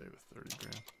we'll stay with 30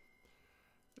 gram.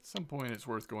 At some point it's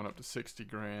worth going up to 60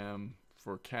 gram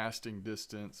for casting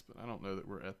distance, but I don't know that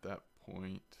we're at that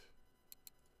point.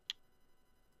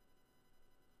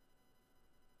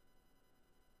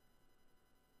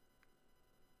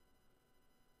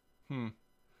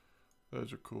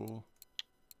 Those are cool.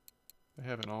 They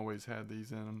haven't always had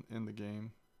these in the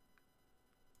game.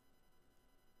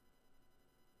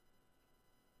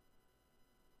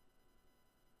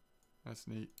 That's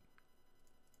neat.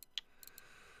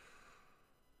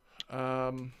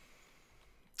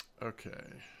 Okay.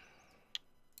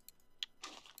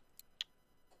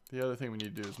 The other thing we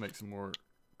need to do is make some more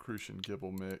Crucian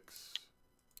Gibble mix.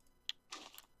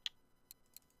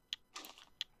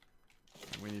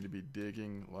 And we need to be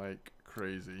digging like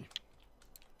crazy.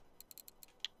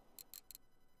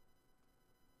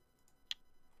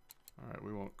 Alright,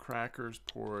 we want crackers,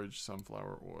 porridge,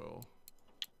 sunflower oil.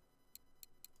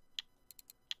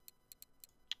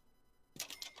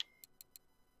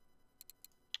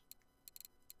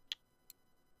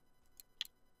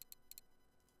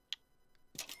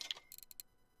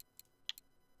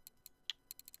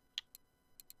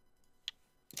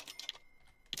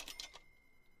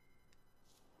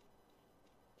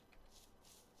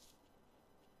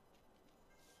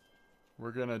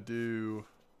 We're gonna do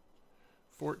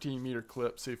 14-meter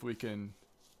clip, see if we can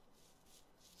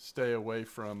stay away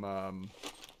from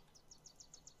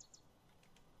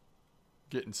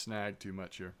getting snagged too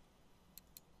much here.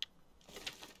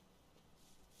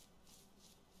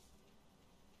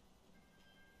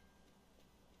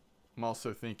 I'm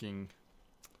also thinking,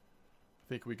 I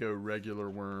think we go regular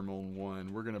worm on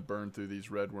 1. We're gonna burn through these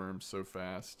red worms so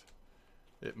fast.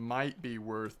 It might be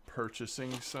worth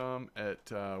purchasing some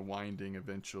at winding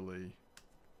eventually.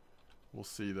 We'll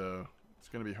see though. It's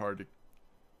going to be hard to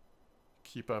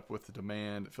keep up with the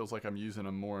demand. It feels like I'm using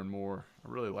them more and more.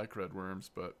 I really like red worms,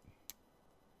 but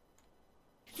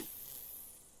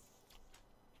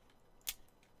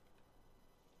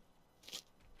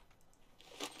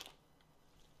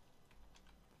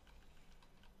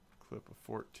clip of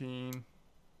 14.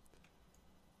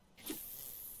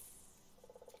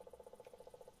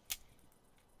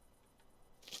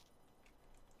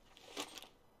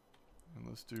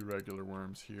 Let's do regular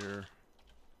worms here.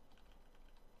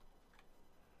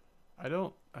 I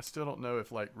still don't know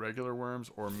if like regular worms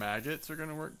or maggots are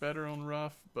gonna work better on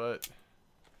rough, but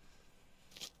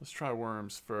let's try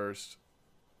worms first.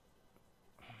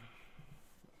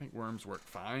 think worms work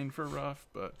fine for rough,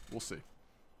 but we'll see.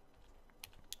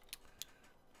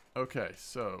 Okay,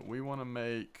 so we want to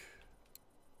make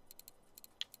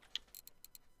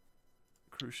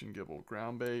Crucian Gibble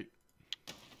ground bait.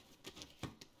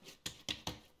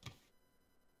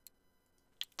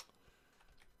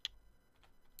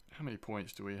 How many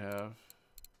points do we have?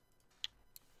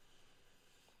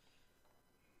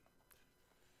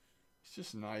 It's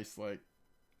just nice, like,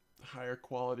 higher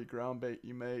quality ground bait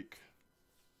you make.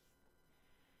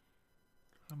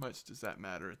 How much does that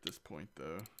matter at this point,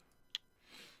 though?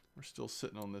 We're still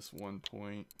sitting on this 1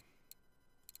 point.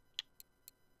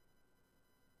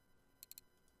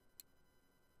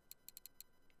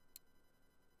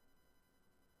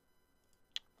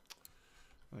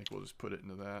 I think we'll just put it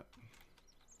into that.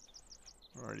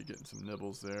 We're already getting some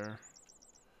nibbles there.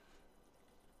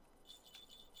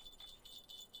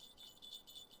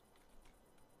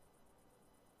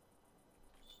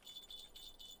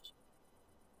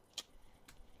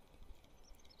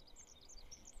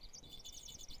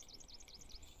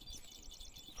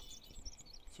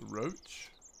 It's a roach,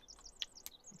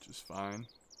 which is fine.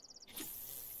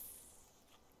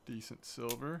 Decent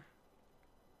silver.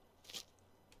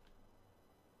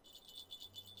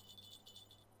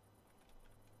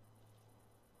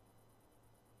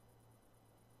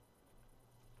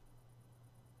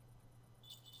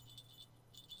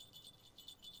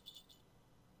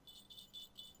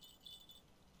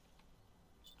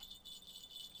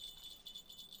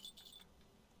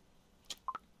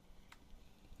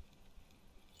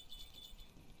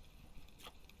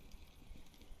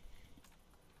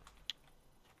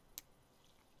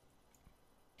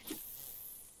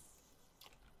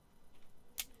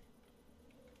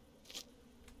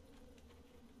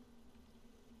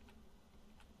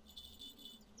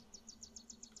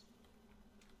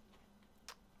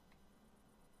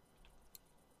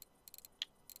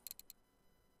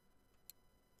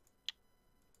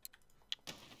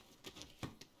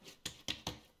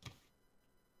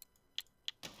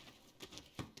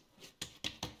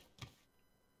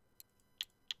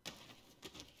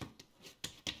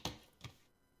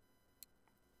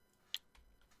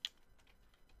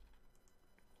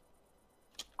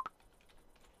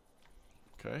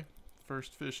 Okay,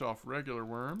 first fish off regular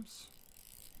worms.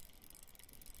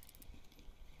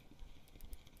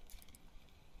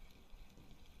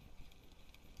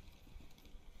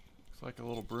 Looks like a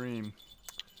little bream.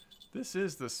 This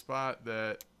is the spot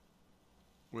that,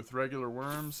 with regular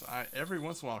worms, I every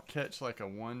once in a while catch like a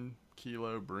 1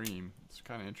 kilo bream. It's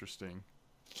kind of interesting.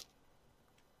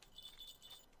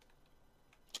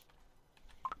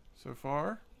 So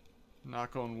far,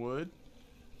 knock on wood,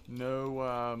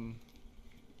 no,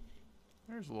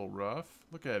 there's a little rough.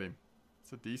 Look at him.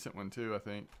 It's a decent one too, I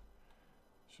think.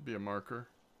 Should be a marker.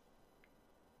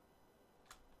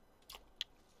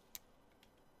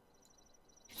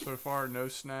 So far, no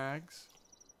snags.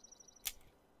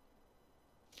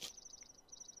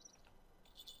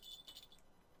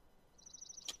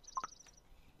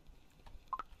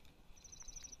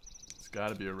 It's got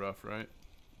to be a rough, right?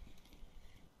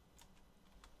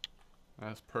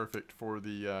 That's perfect for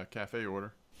the cafe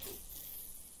order.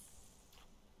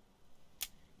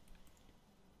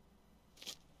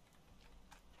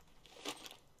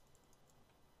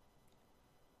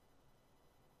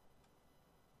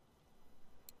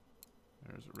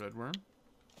 There's a red worm.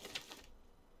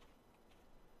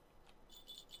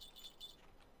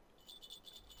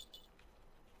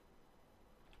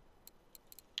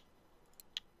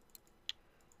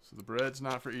 So the bread's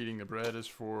not for eating. The bread is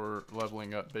for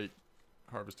leveling up bait,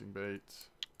 harvesting baits.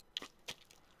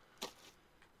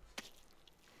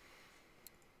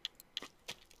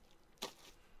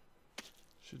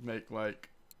 Should make like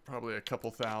probably a couple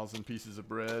thousand pieces of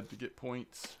bread to get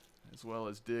points, as well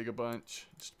as dig a bunch.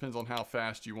 It just depends on how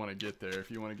fast you want to get there. If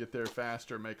you want to get there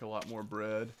faster, make a lot more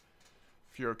bread.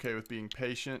 If you're okay with being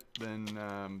patient,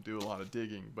 then do a lot of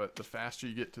digging. But the faster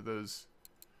you get to those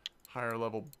higher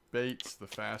level baits, the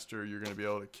faster you're going to be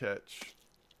able to catch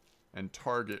and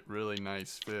target really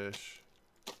nice fish.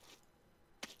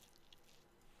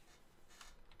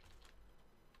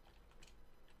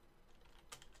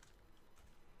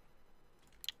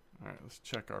 Alright, let's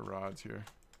check our rods here.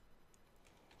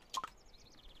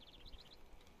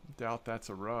 Doubt that's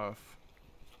a rough.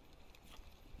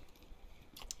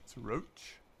 It's a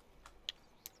roach.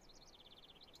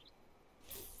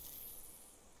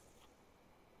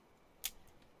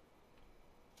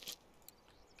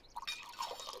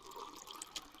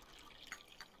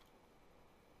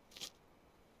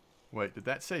 Wait, did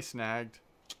that say snagged?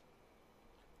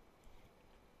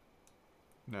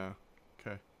 No.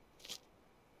 Okay.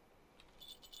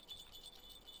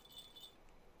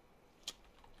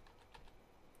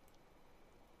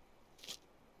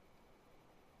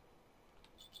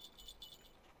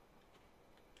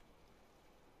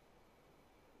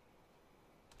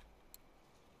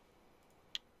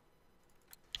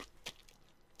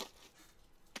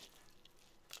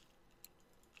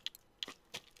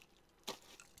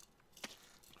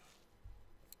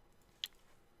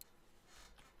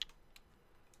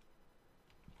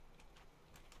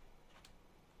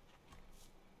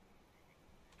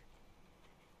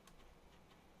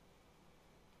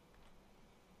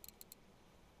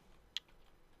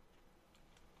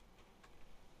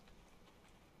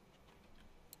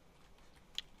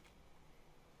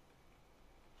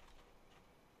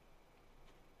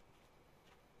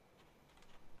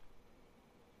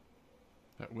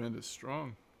 That wind is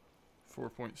strong.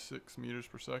 4.6 meters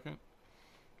per second.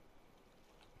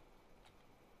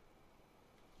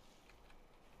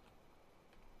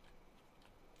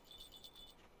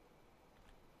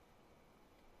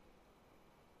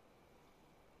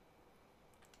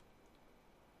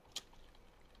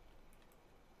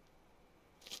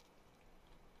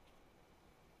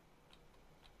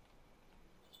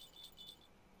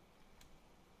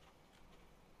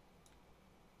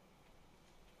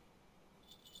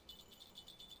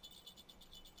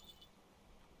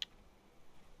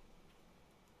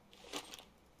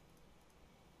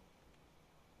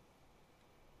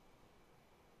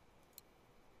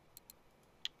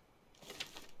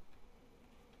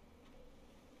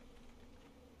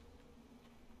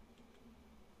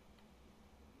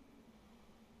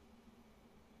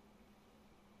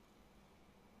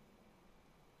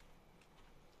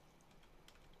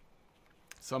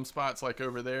 Some spots like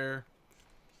over there,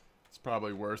 it's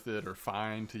probably worth it or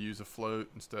fine to use a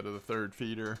float instead of the third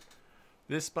feeder.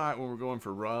 This spot when we're going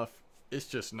for rough, it's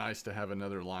just nice to have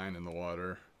another line in the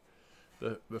water.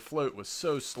 The float was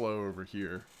so slow over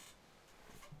here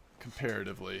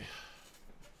comparatively.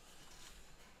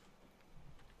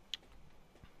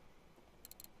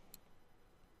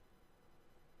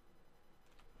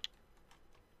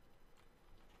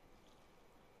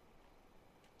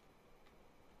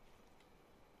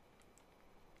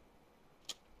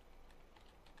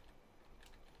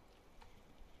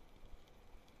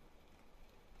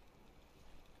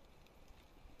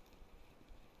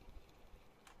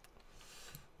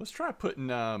 Let's try putting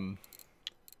we're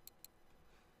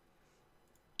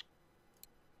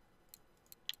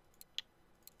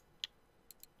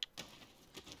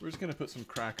just gonna put some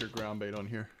cracker ground bait on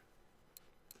here.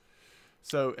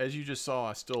 So as you just saw,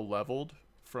 I still leveled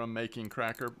from making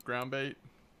cracker ground bait.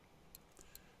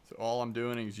 So all I'm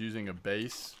doing is using a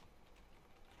base.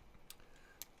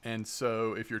 And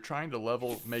so if you're trying to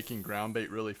level making ground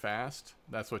bait really fast,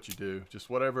 that's what you do.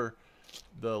 Just whatever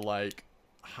the like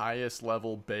highest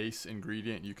level base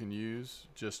ingredient you can use,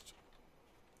 just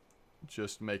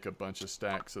make a bunch of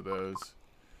stacks of those.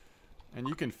 And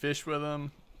you can fish with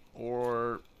them,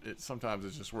 or sometimes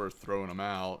it's just worth throwing them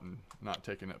out and not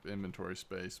taking up inventory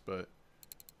space. But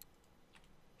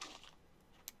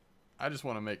I just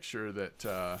want to make sure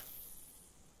that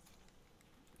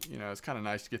you know, it's kind of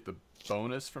nice to get the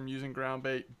bonus from using ground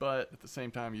bait, but at the same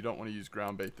time you don't want to use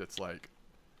ground bait that's like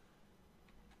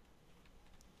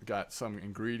got some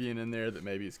ingredient in there that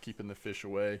maybe is keeping the fish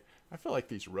away. I feel like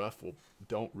these rough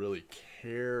don't really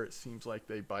care. It seems like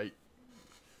they bite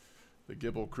the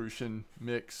Gibble Crucian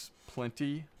mix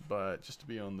plenty, but just to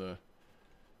be on the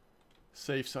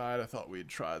safe side, I thought we'd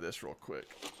try this real quick.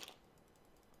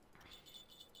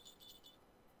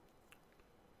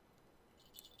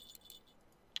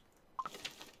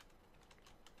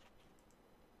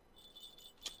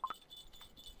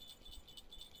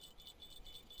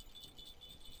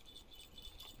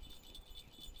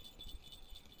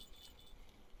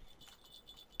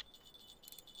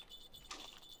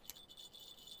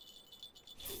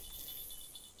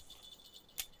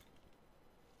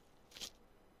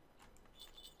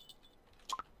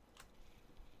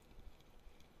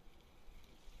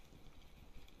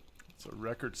 It's a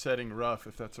record-setting rough,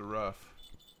 if that's a rough.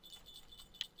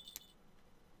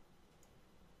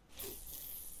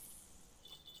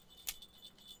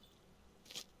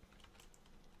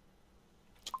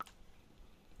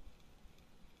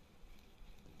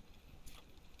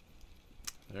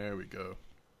 There we go.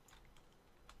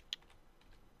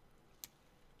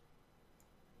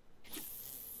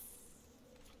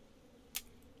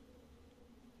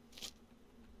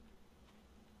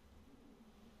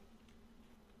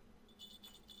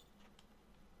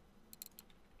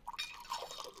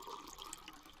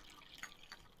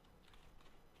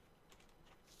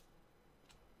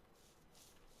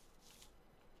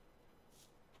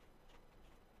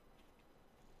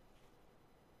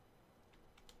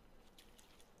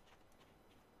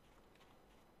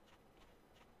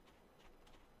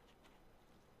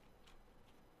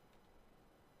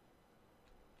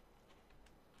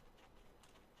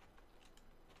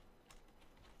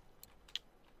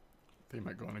 They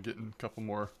might go on and get in a couple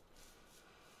more,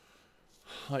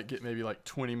 like get maybe like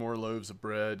 20 more loaves of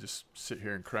bread, just sit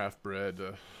here and craft bread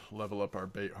to level up our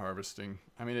bait harvesting.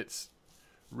 I mean, it's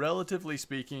relatively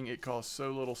speaking, it costs so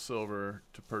little silver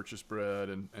to purchase bread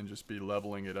and just be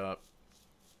leveling it up.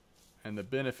 And the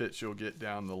benefits you'll get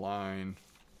down the line.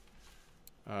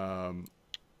 The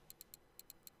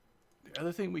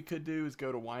other thing we could do is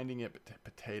go to winding it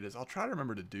potatoes. I'll try to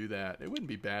remember to do that. It wouldn't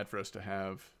be bad for us to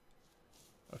have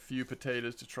a few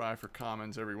potatoes to try for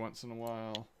commons every once in a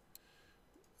while.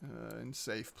 in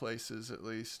safe places at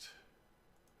least.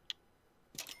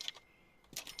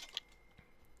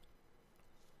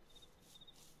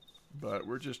 But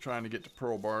we're just trying to get to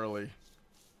pearl barley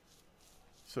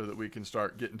so that we can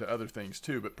start getting to other things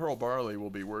too. But pearl barley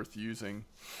will be worth using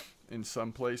in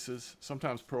some places.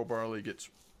 Sometimes pearl barley gets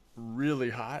really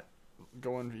hot,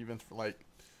 going even for like,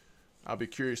 I'll be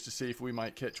curious to see if we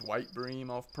might catch white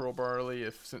bream off pearl barley,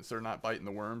 since they're not biting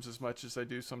the worms as much as they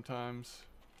do sometimes.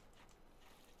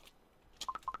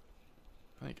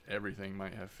 I think everything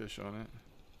might have fish on it.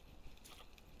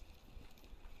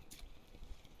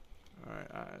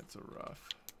 Alright, it's a rough.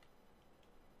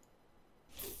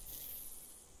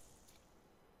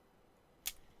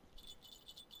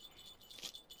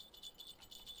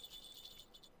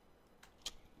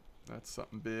 That's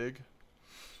something big.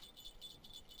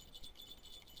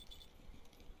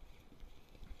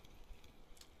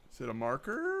 Is it a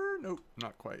marker? Nope,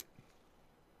 not quite.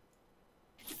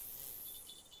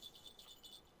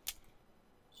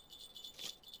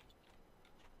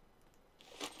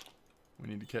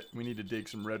 We need to dig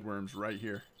some red worms right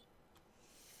here.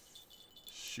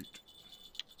 Shoot.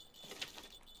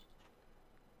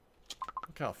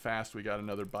 Look how fast we got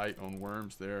another bite on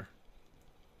worms there.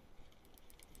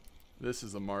 This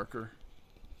is a marker.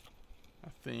 I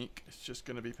think it's just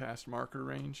going to be past marker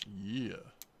range. Yeah.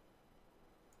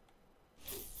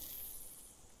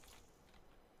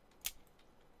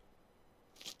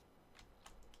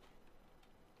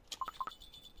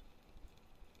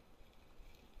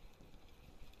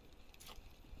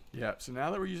 Yeah, so now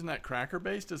that we're using that cracker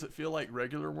base, does it feel like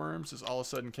regular worms is all of a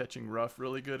sudden catching rough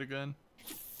really good again?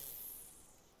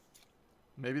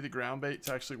 Maybe the ground bait's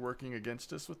actually working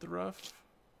against us with the rough?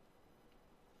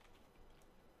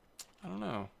 I don't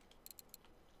know.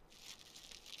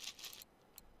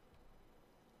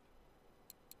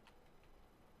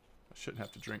 I shouldn't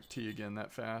have to drink tea again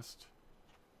that fast.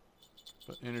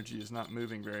 But energy is not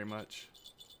moving very much.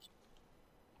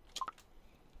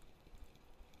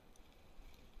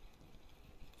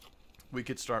 We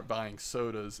could start buying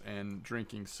sodas and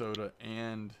drinking soda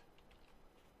and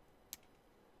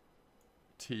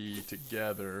tea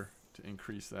together to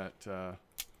increase that.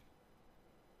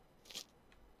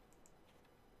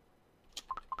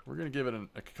 We're going to give it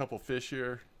a couple fish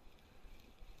here.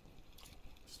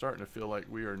 Starting to feel like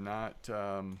we are not...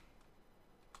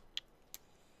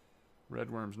 red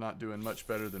worm's not doing much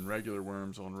better than regular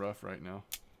worms on rough right now.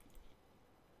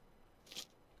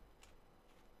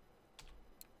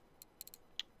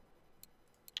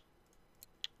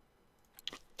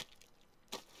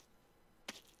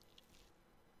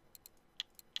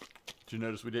 Did you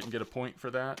notice we didn't get a point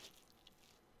for that?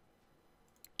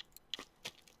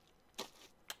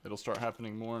 It'll start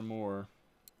happening more and more.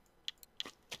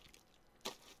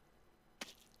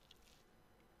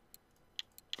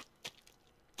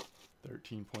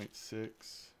 $13.6.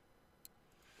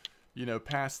 You know,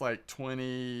 past like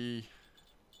 20%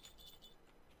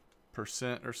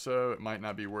 or so, it might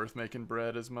not be worth making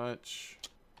bread as much.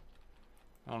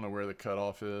 I don't know where the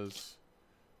cutoff is.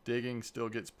 Digging still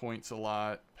gets points a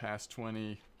lot. Past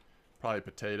 20, probably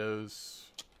potatoes.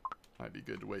 Might be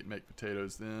good to wait and make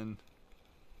potatoes then.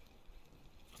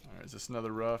 Alright, is this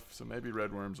another rough? So maybe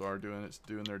red worms are doing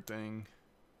their thing.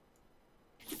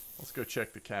 Let's go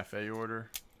check the cafe order.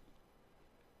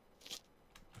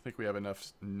 I think we have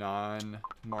enough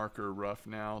non-marker rough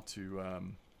now to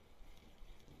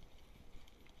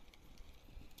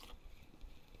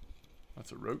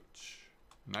that's a roach.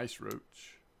 Nice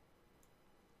roach.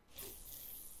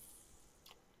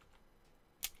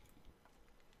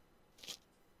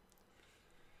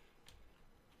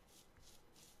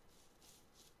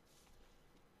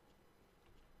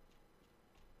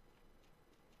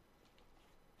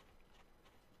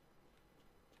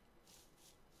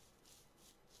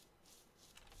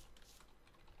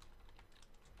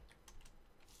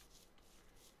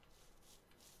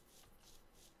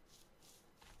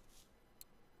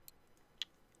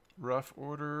 Rough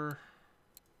order.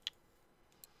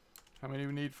 How many do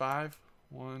we need? 5?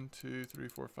 1, 2, 3,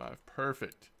 4, 5.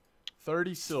 Perfect.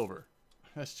 30 silver.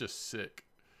 That's just sick.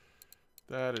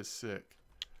 That is sick.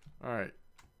 Alright.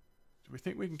 Do we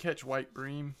think we can catch white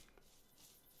bream?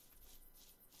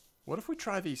 What if we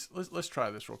try these? Let's try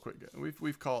this real quick.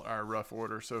 We've called our rough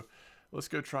order, so let's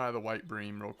go try the white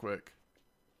bream real quick.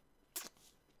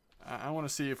 I want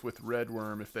to see if with red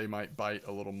worm, if they might bite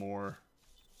a little more.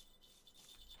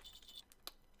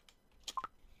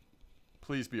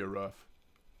 Please be a rough.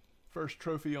 First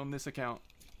trophy on this account.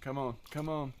 Come on, come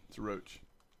on. It's a roach.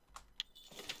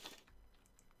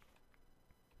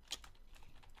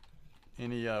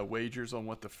 Any wagers on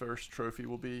what the first trophy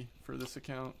will be for this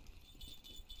account?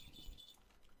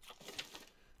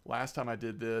 Last time I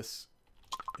did this,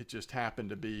 it just happened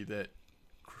to be that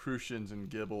crucians and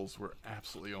gibbles were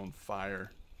absolutely on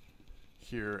fire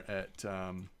here at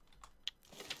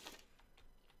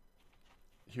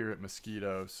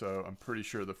Mosquito. So I'm pretty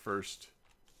sure the first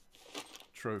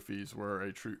trophies were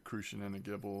a crucian and a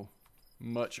gibble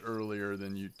much earlier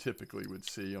than you typically would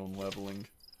see on leveling.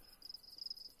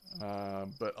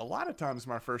 But a lot of times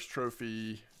my first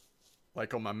trophy,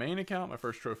 like on my main account, my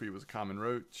first trophy was a common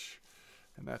roach,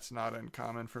 and that's not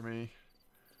uncommon for me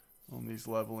on these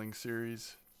leveling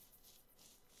series.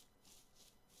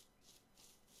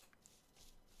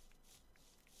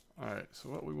 Alright, so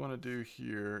what we want to do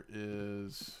here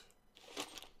is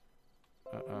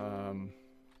we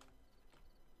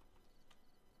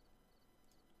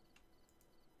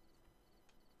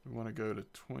want to go to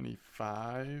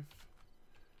 25.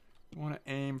 We want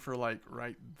to aim for like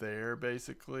right there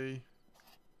basically,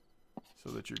 so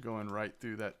that you're going right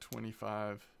through that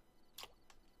 25.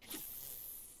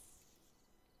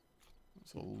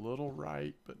 It's a little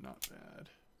right, but not bad.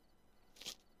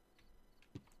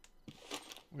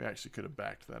 We actually could have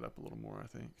backed that up a little more, I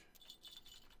think.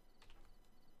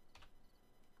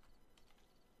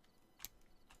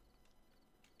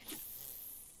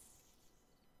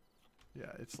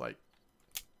 Yeah, it's like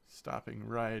stopping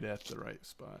right at the right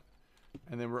spot.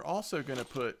 And then we're also going to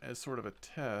put, as sort of a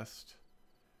test,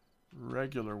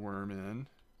 regular worm in.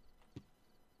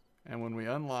 And when we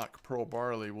unlock Pearl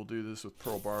Barley, we'll do this with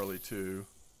Pearl Barley too.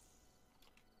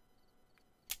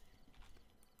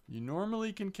 You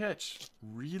normally can catch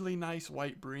really nice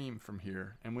white bream from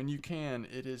here. And when you can,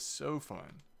 it is so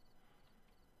fun.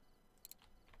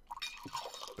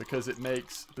 Because it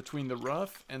makes, between the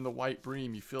rough and the white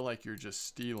bream, you feel like you're just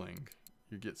stealing.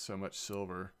 You get so much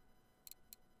silver.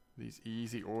 These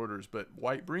easy orders. But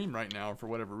white bream right now, for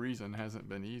whatever reason, hasn't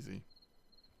been easy.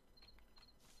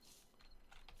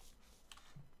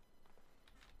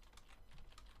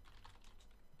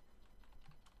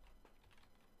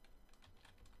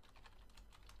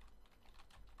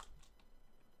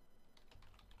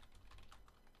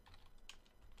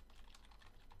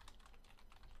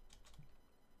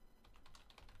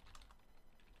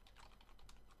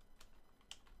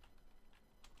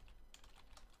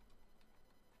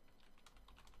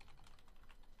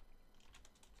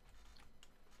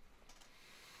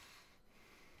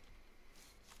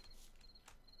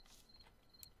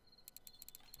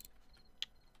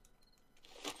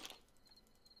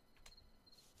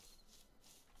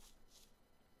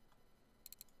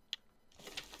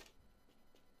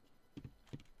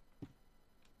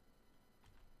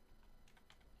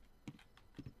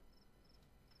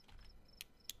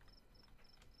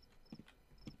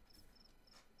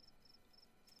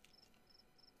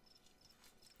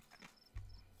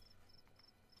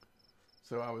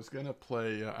 So I was going to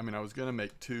play, I was going to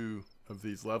make 2 of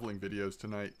these leveling videos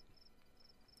tonight.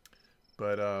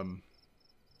 But, I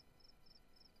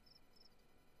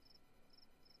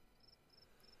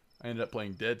ended up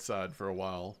playing Dead Side for a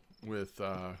while with,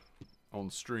 on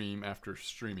stream after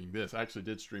streaming this. I actually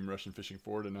did stream Russian Fishing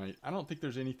 4 tonight. I don't think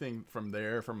there's anything from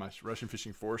there, from my Russian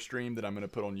Fishing 4 stream, that I'm going to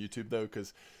put on YouTube though,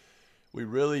 because we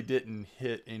really didn't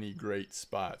hit any great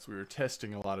spots. We were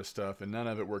testing a lot of stuff and none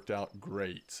of it worked out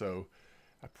great. So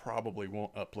I probably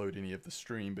won't upload any of the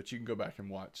stream, but you can go back and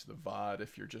watch the VOD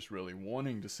if you're just really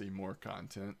wanting to see more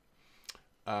content.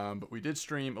 But we did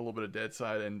stream a little bit of Dead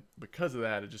Side, and because of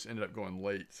that, it just ended up going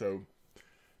late. So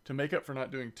to make up for not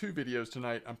doing 2 videos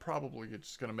tonight, I'm probably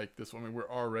just going to make this one. I mean, we're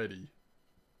already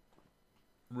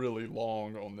really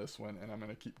long on this one, and I'm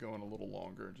going to keep going a little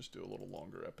longer and just do a little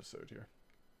longer episode here.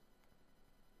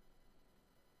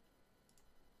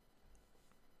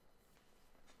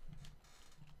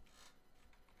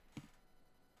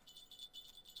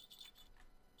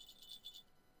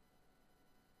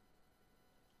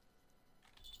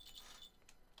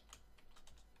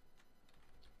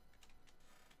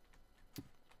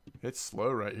 It's slow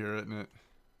right here, isn't it?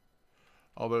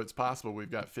 Although it's possible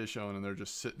we've got fish on and they're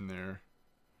just sitting there.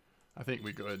 I think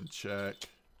we go ahead and check.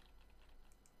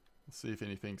 Let's see if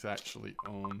anything's actually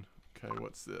on. Okay,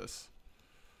 what's this?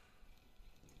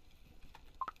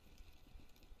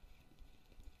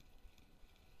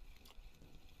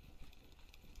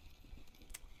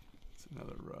 It's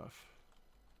another rough.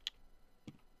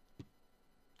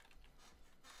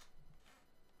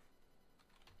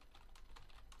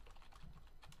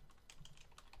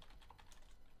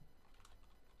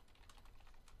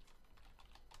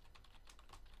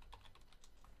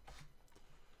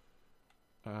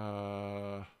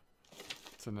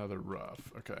 It's another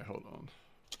rough. Okay, hold on.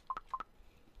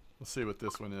 Let's see what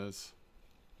this one is.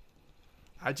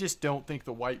 I just don't think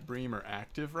the white bream are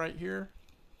active right here.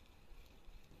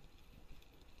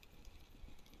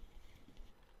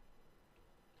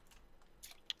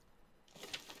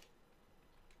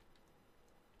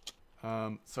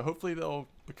 So hopefully they'll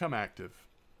become active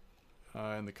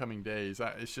in the coming days.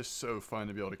 It's just so fun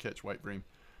to be able to catch white bream.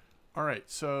 All right,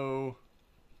 so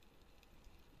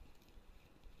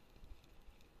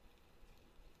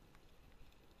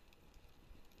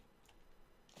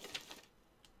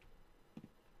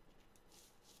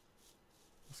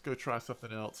let's go try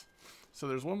something else. So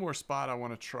there's one more spot I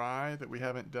want to try that we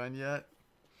haven't done yet.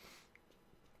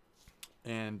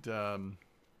 And we'll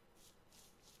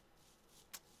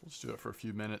just do it for a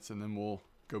few minutes and then we'll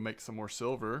go make some more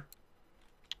silver.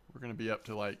 We're going to be up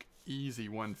to like easy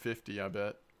 150, I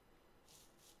bet.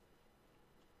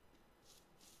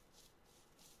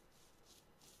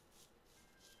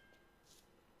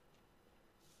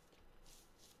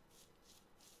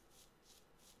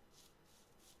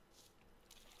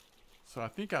 So I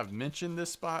think I've mentioned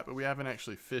this spot, but we haven't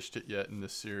actually fished it yet in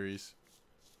this series.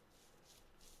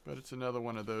 But it's another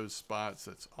one of those spots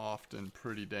that's often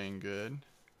pretty dang good.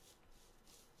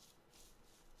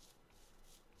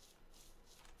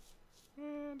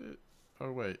 And it...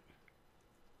 oh, wait.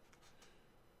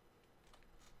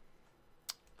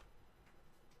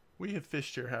 We have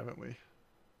fished here, haven't we?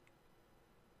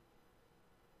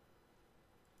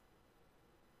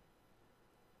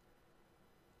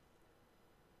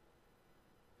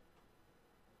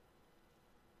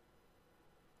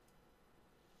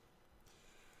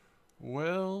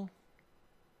 Well,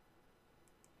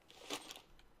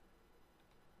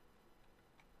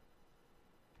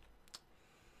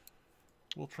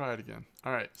 we'll try it again.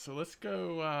 All right, so let's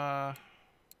go,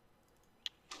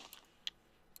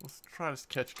 let's try to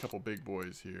catch a couple big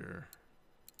boys here.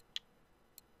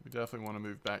 We definitely want to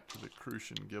move back to the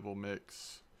crucian gibble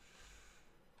mix.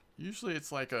 Usually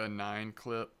it's like a 9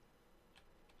 clip.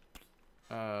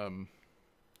 Let's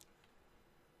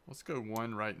go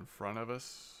one right in front of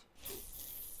us.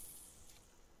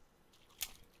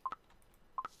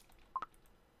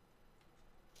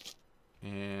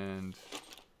 And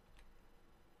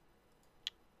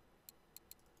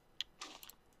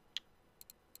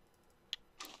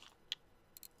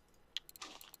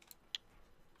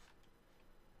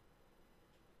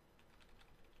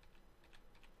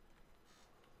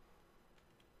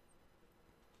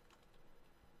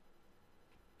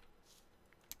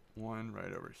one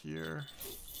right over here.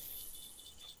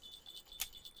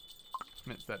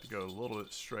 Meant that to go a little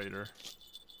bit straighter.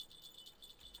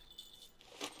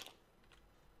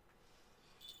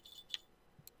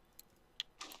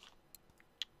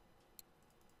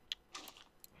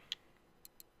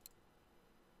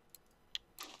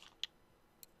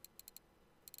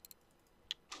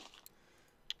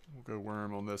 We'll go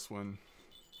worm on this one.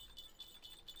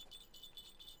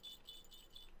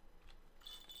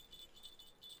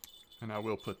 And I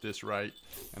will put this right.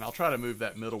 And I'll try to move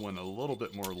that middle one a little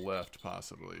bit more left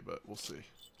possibly, but we'll see.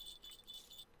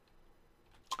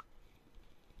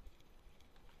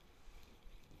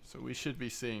 So we should be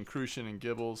seeing crucian and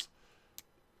gibbles.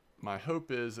 My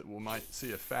hope is that we might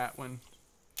see a fat one,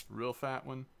 real fat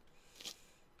one.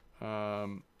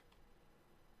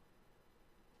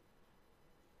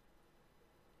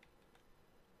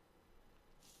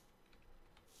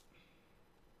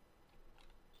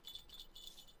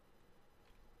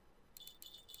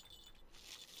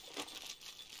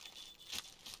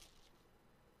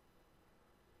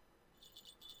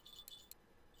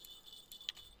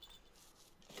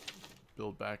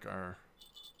 Build back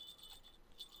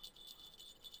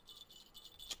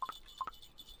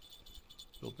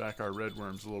our red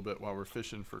worms a little bit while we're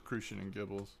fishing for crucian and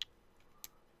gibbles.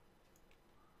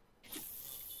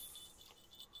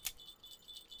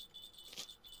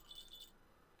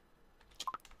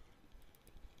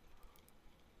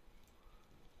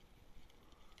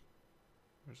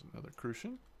 There's another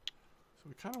crucian. So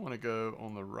we kind of want to go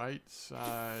on the right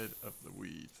side of the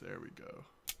weeds. There we go.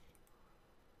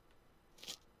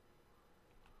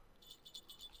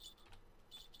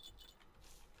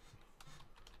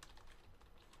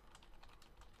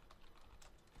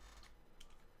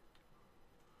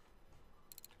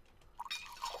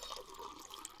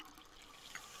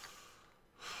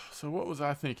 So what was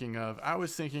I thinking of? I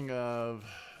was thinking of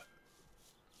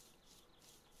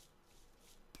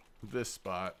this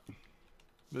spot.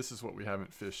 This is what we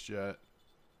haven't fished yet.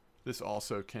 This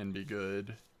also can be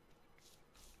good.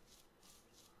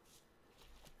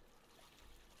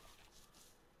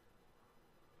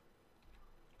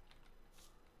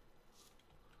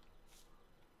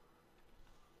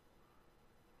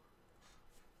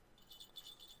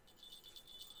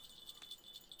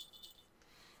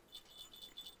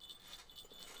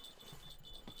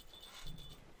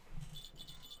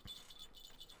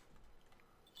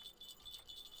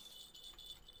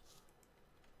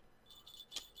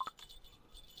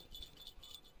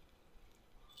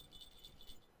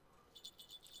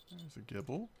 There's a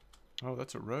gibble. Oh,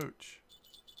 that's a roach.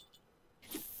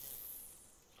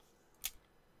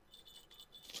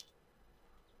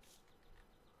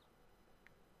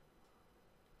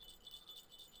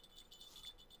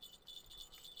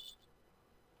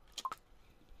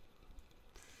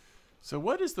 So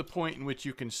what is the point in which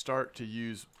you can start to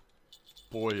use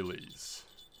boilies?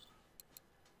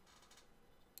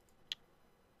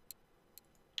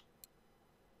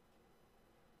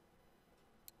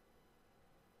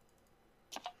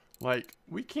 Like,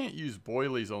 we can't use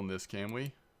boilies on this, can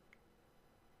we?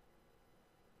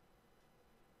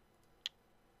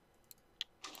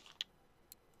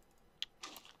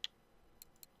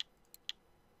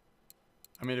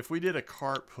 I mean, if we did a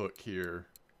carp hook here,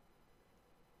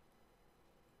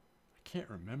 I can't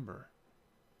remember.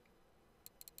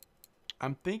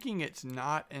 I'm thinking it's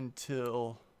not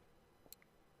until...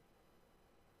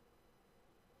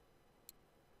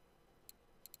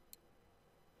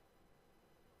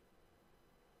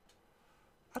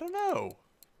 I don't know.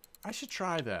 I should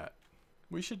try that.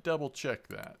 We should double check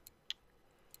that.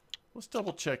 Let's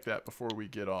double check that before we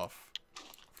get off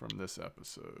from this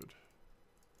episode.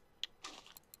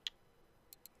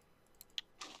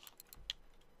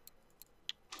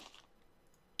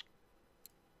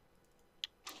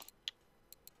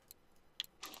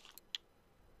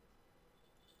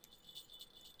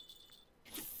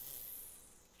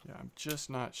 Yeah, I'm just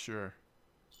not sure.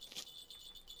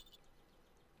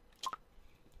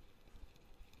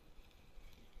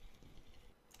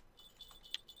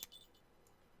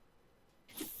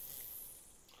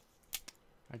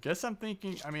 I guess I'm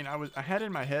thinking, I mean, I had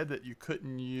in my head that you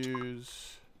couldn't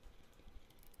use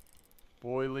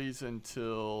boilies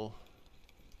until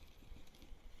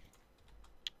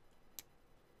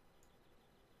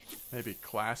maybe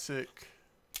classic,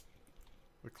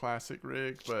 the classic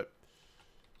rig, but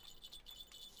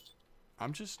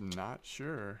I'm just not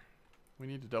sure. We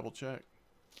need to double check.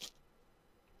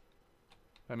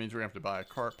 That means we're gonna have to buy a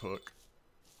carp hook.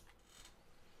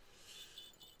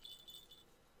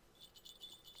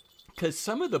 Because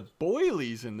some of the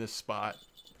boilies in this spot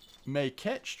may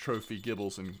catch trophy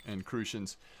gibbles and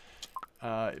crucians.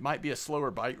 It might be a slower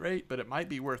bite rate, but it might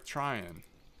be worth trying.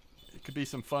 It could be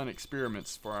some fun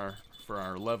experiments for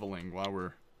our leveling while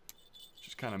we're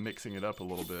just kind of mixing it up a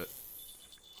little bit.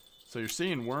 So you're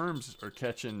seeing worms are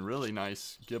catching really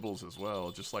nice gibbles as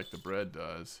well, just like the bread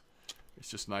does. It's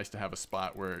just nice to have a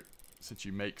spot where, since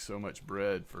you make so much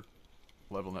bread for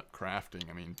leveling up crafting,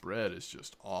 I mean, bread is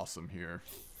just awesome here.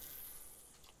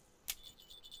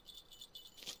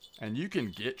 And you can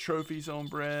get trophies on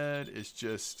bread. It's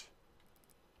just,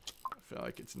 I feel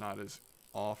like it's not as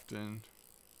often.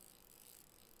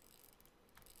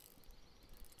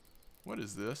 What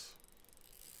is this?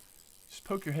 Just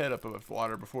poke your head up above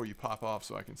water before you pop off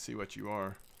so I can see what you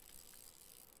are.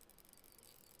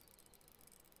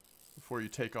 Before you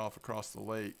take off across the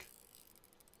lake.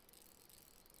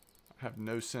 I have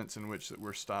no sense in which that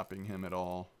we're stopping him at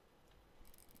all.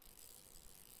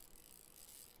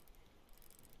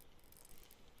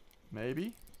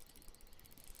 Maybe.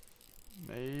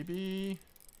 Maybe.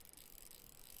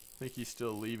 I think he's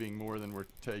still leaving more than we're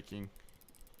taking.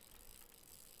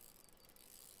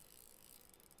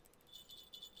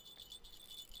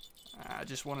 I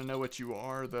just want to know what you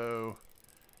are, though.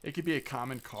 It could be a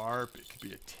common carp. It could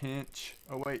be a tench.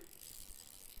 Oh, wait.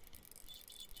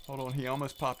 Hold on. He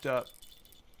almost popped up.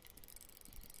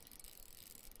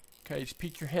 Okay, just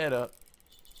peek your head up.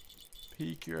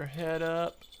 Peek your head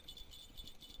up.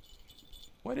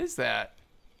 What is that?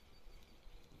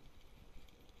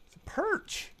 It's a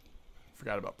perch.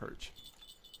 Forgot about perch.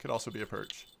 Could also be a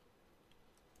perch.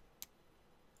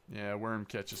 Yeah, worm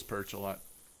catches perch a lot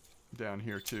down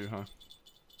here too, huh?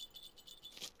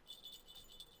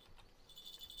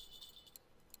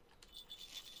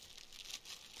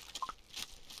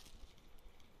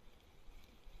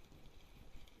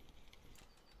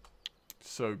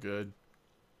 So good.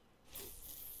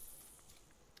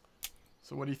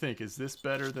 So what do you think? Is this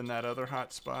better than that other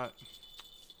hot spot?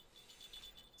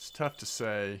 It's tough to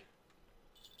say.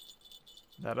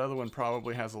 That other one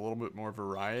probably has a little bit more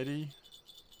variety.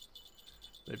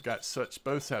 They've got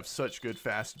both have such good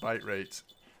fast bite rates.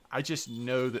 I just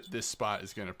know that this spot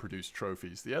is going to produce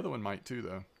trophies. The other one might too,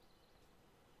 though.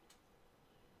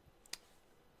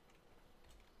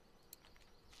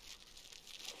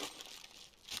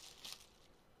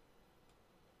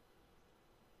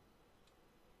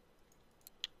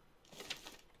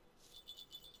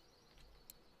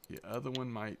 The other one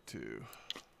might too.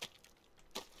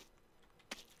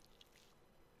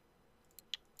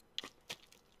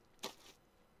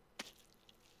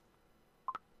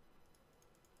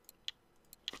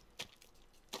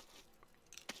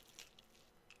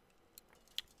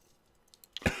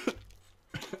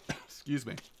 Excuse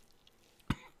me.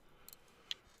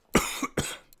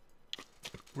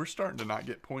 We're starting to not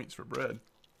get points for bread.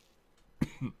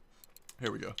 Here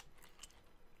we go.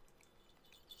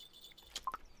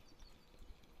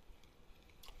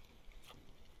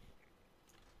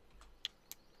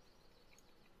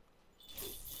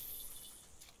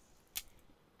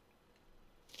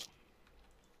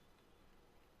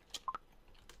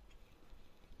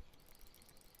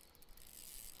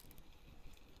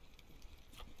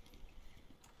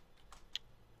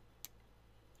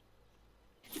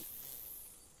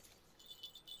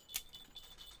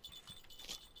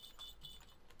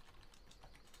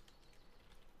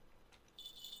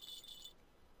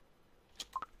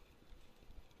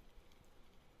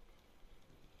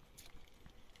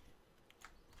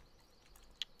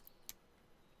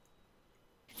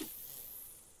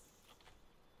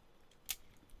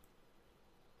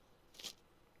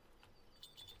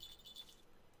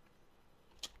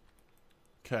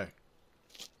 Okay.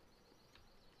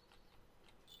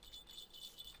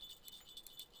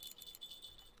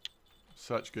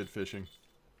 Such good fishing.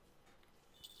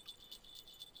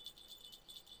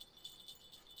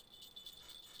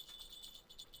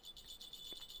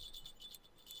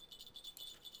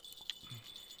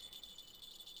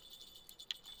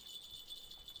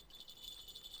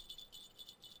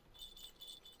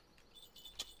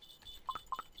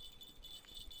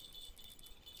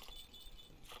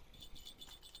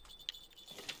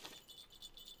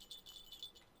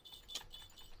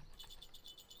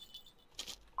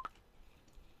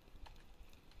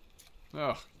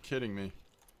 Oh, kidding me.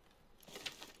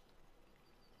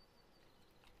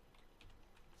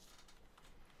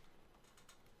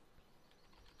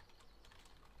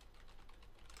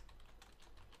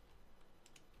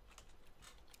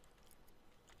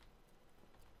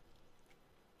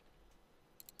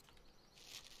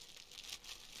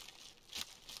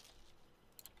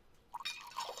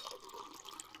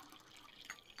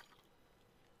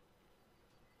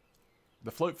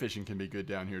 The float fishing can be good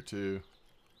down here too.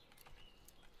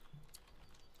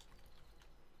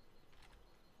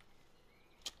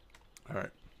 All right.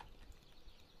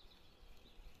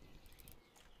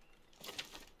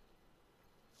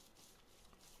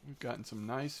 We've gotten some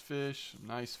nice fish, some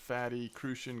nice fatty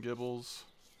crucian gibbles,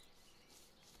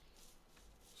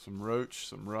 some roach,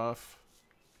 some rough,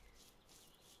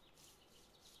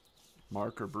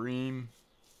 marker bream.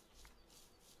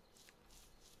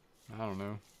 I don't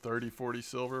know, 30, 40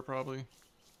 silver probably.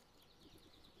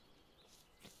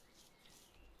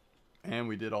 And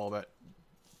we did all that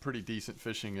pretty decent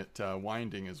fishing at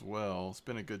Winding as well. It's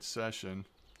been a good session.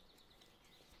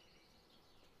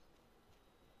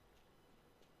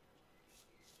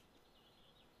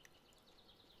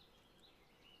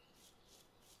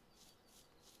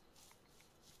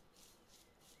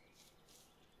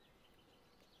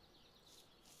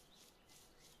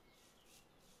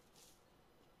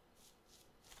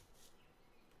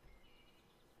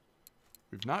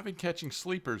 We've not been catching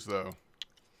sleepers though.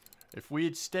 If we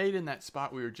had stayed in that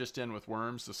spot we were just in with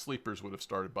worms, the sleepers would have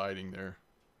started biting there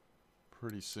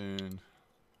pretty soon.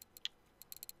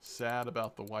 Sad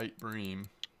about the white bream.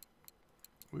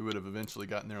 We would have eventually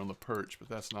gotten there on the perch, but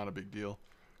that's not a big deal.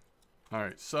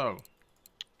 Alright, so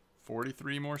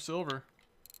 43 more silver.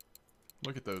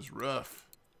 Look at those rough.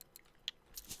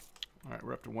 Alright,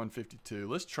 we're up to 152.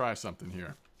 Let's try something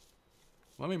here.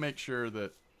 Let me make sure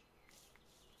that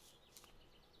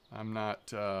I'm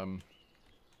not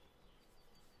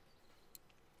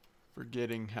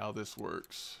forgetting how this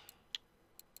works.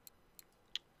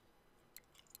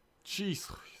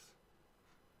 Jeez,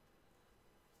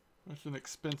 that's an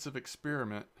expensive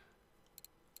experiment.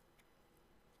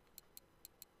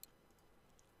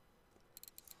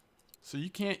 So you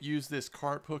can't use this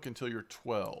carp hook until you're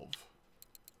 12.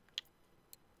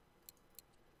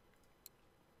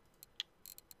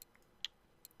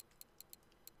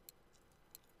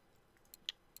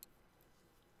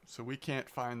 So we can't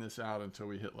find this out until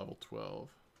we hit level 12.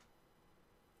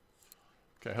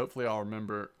 Okay, hopefully I'll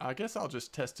remember. I guess I'll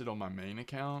just test it on my main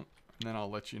account, and then I'll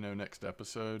let you know next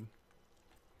episode.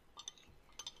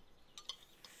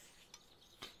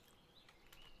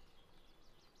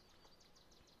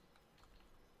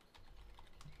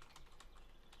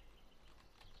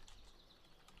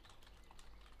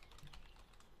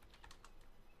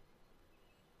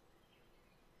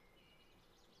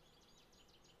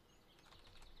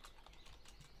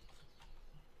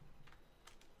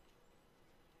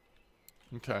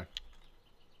 Okay.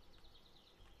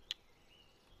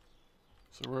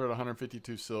 So we're at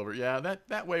 152 silver. Yeah,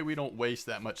 that way we don't waste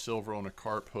that much silver on a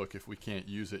carp hook if we can't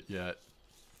use it yet.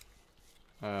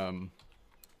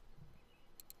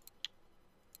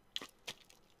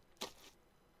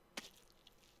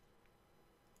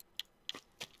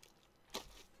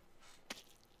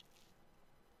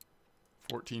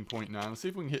 14.9. Let's see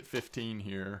if we can hit 15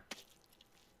 here.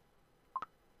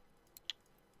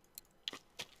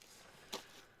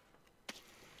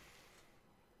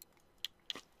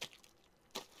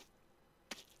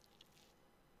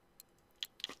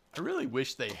 I really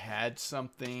wish they had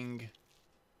something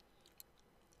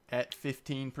at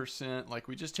 15%. Like,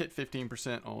 we just hit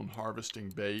 15% on harvesting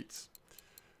baits.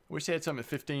 I wish they had something at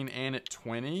 15 and at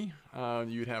 20.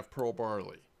 You'd have pearl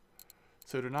barley.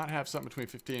 So to not have something between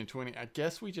 15 and 20, I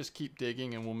guess we just keep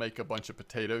digging and we'll make a bunch of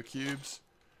potato cubes.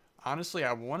 Honestly,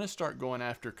 I want to start going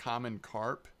after common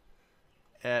carp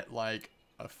at like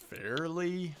a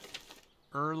fairly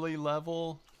early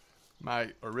level. My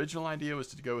original idea was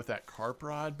to go with that carp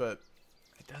rod, but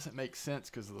it doesn't make sense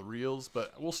because of the reels.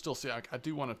 But we'll still see. I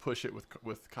do want to push it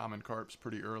with common carps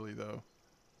pretty early, though.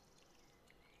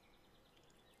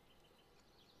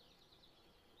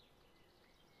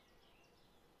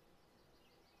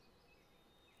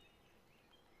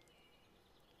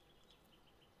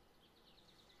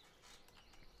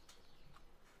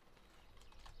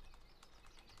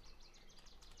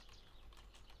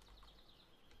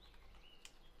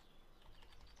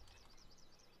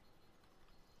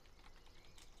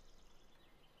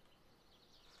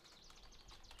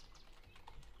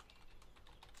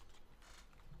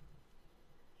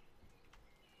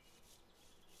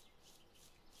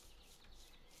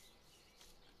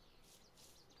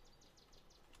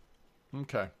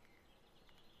 Okay.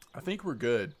 I think we're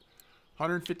good.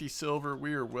 150 silver.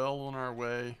 We are well on our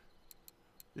way.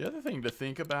 The other thing to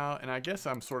think about, and I guess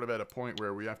I'm sort of at a point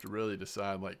where we have to really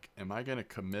decide, like, am I going to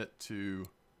commit to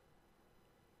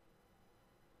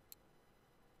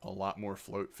a lot more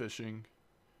float fishing?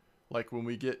 Like, when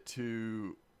we get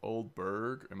to Old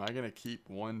Berg, am I going to keep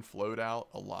one float out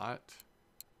a lot?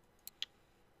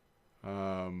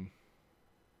 I mean,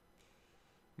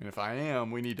 if I am,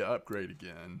 we need to upgrade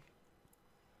again.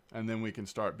 And then we can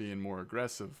start being more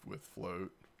aggressive with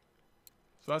float.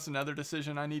 So that's another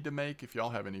decision I need to make. If y'all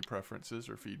have any preferences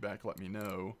or feedback, let me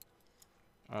know.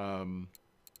 I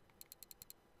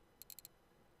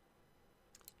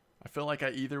feel like I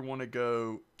either want to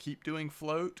go keep doing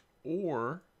float,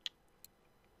 or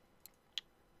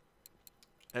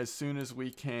as soon as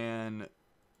we can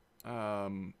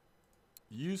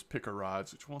use picker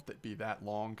rods, which won't be that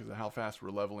long because of how fast we're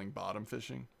leveling bottom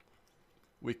fishing,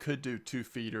 we could do 2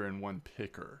 feeder and 1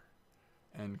 picker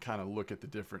and kind of look at the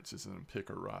differences in a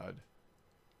picker rod.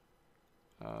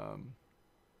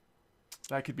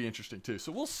 That could be interesting too.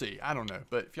 So we'll see. I don't know.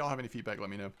 But if y'all have any feedback,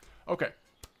 let me know. Okay.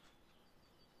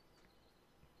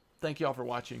 Thank y'all for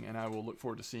watching, and I will look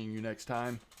forward to seeing you next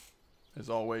time. As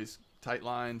always, tight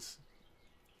lines,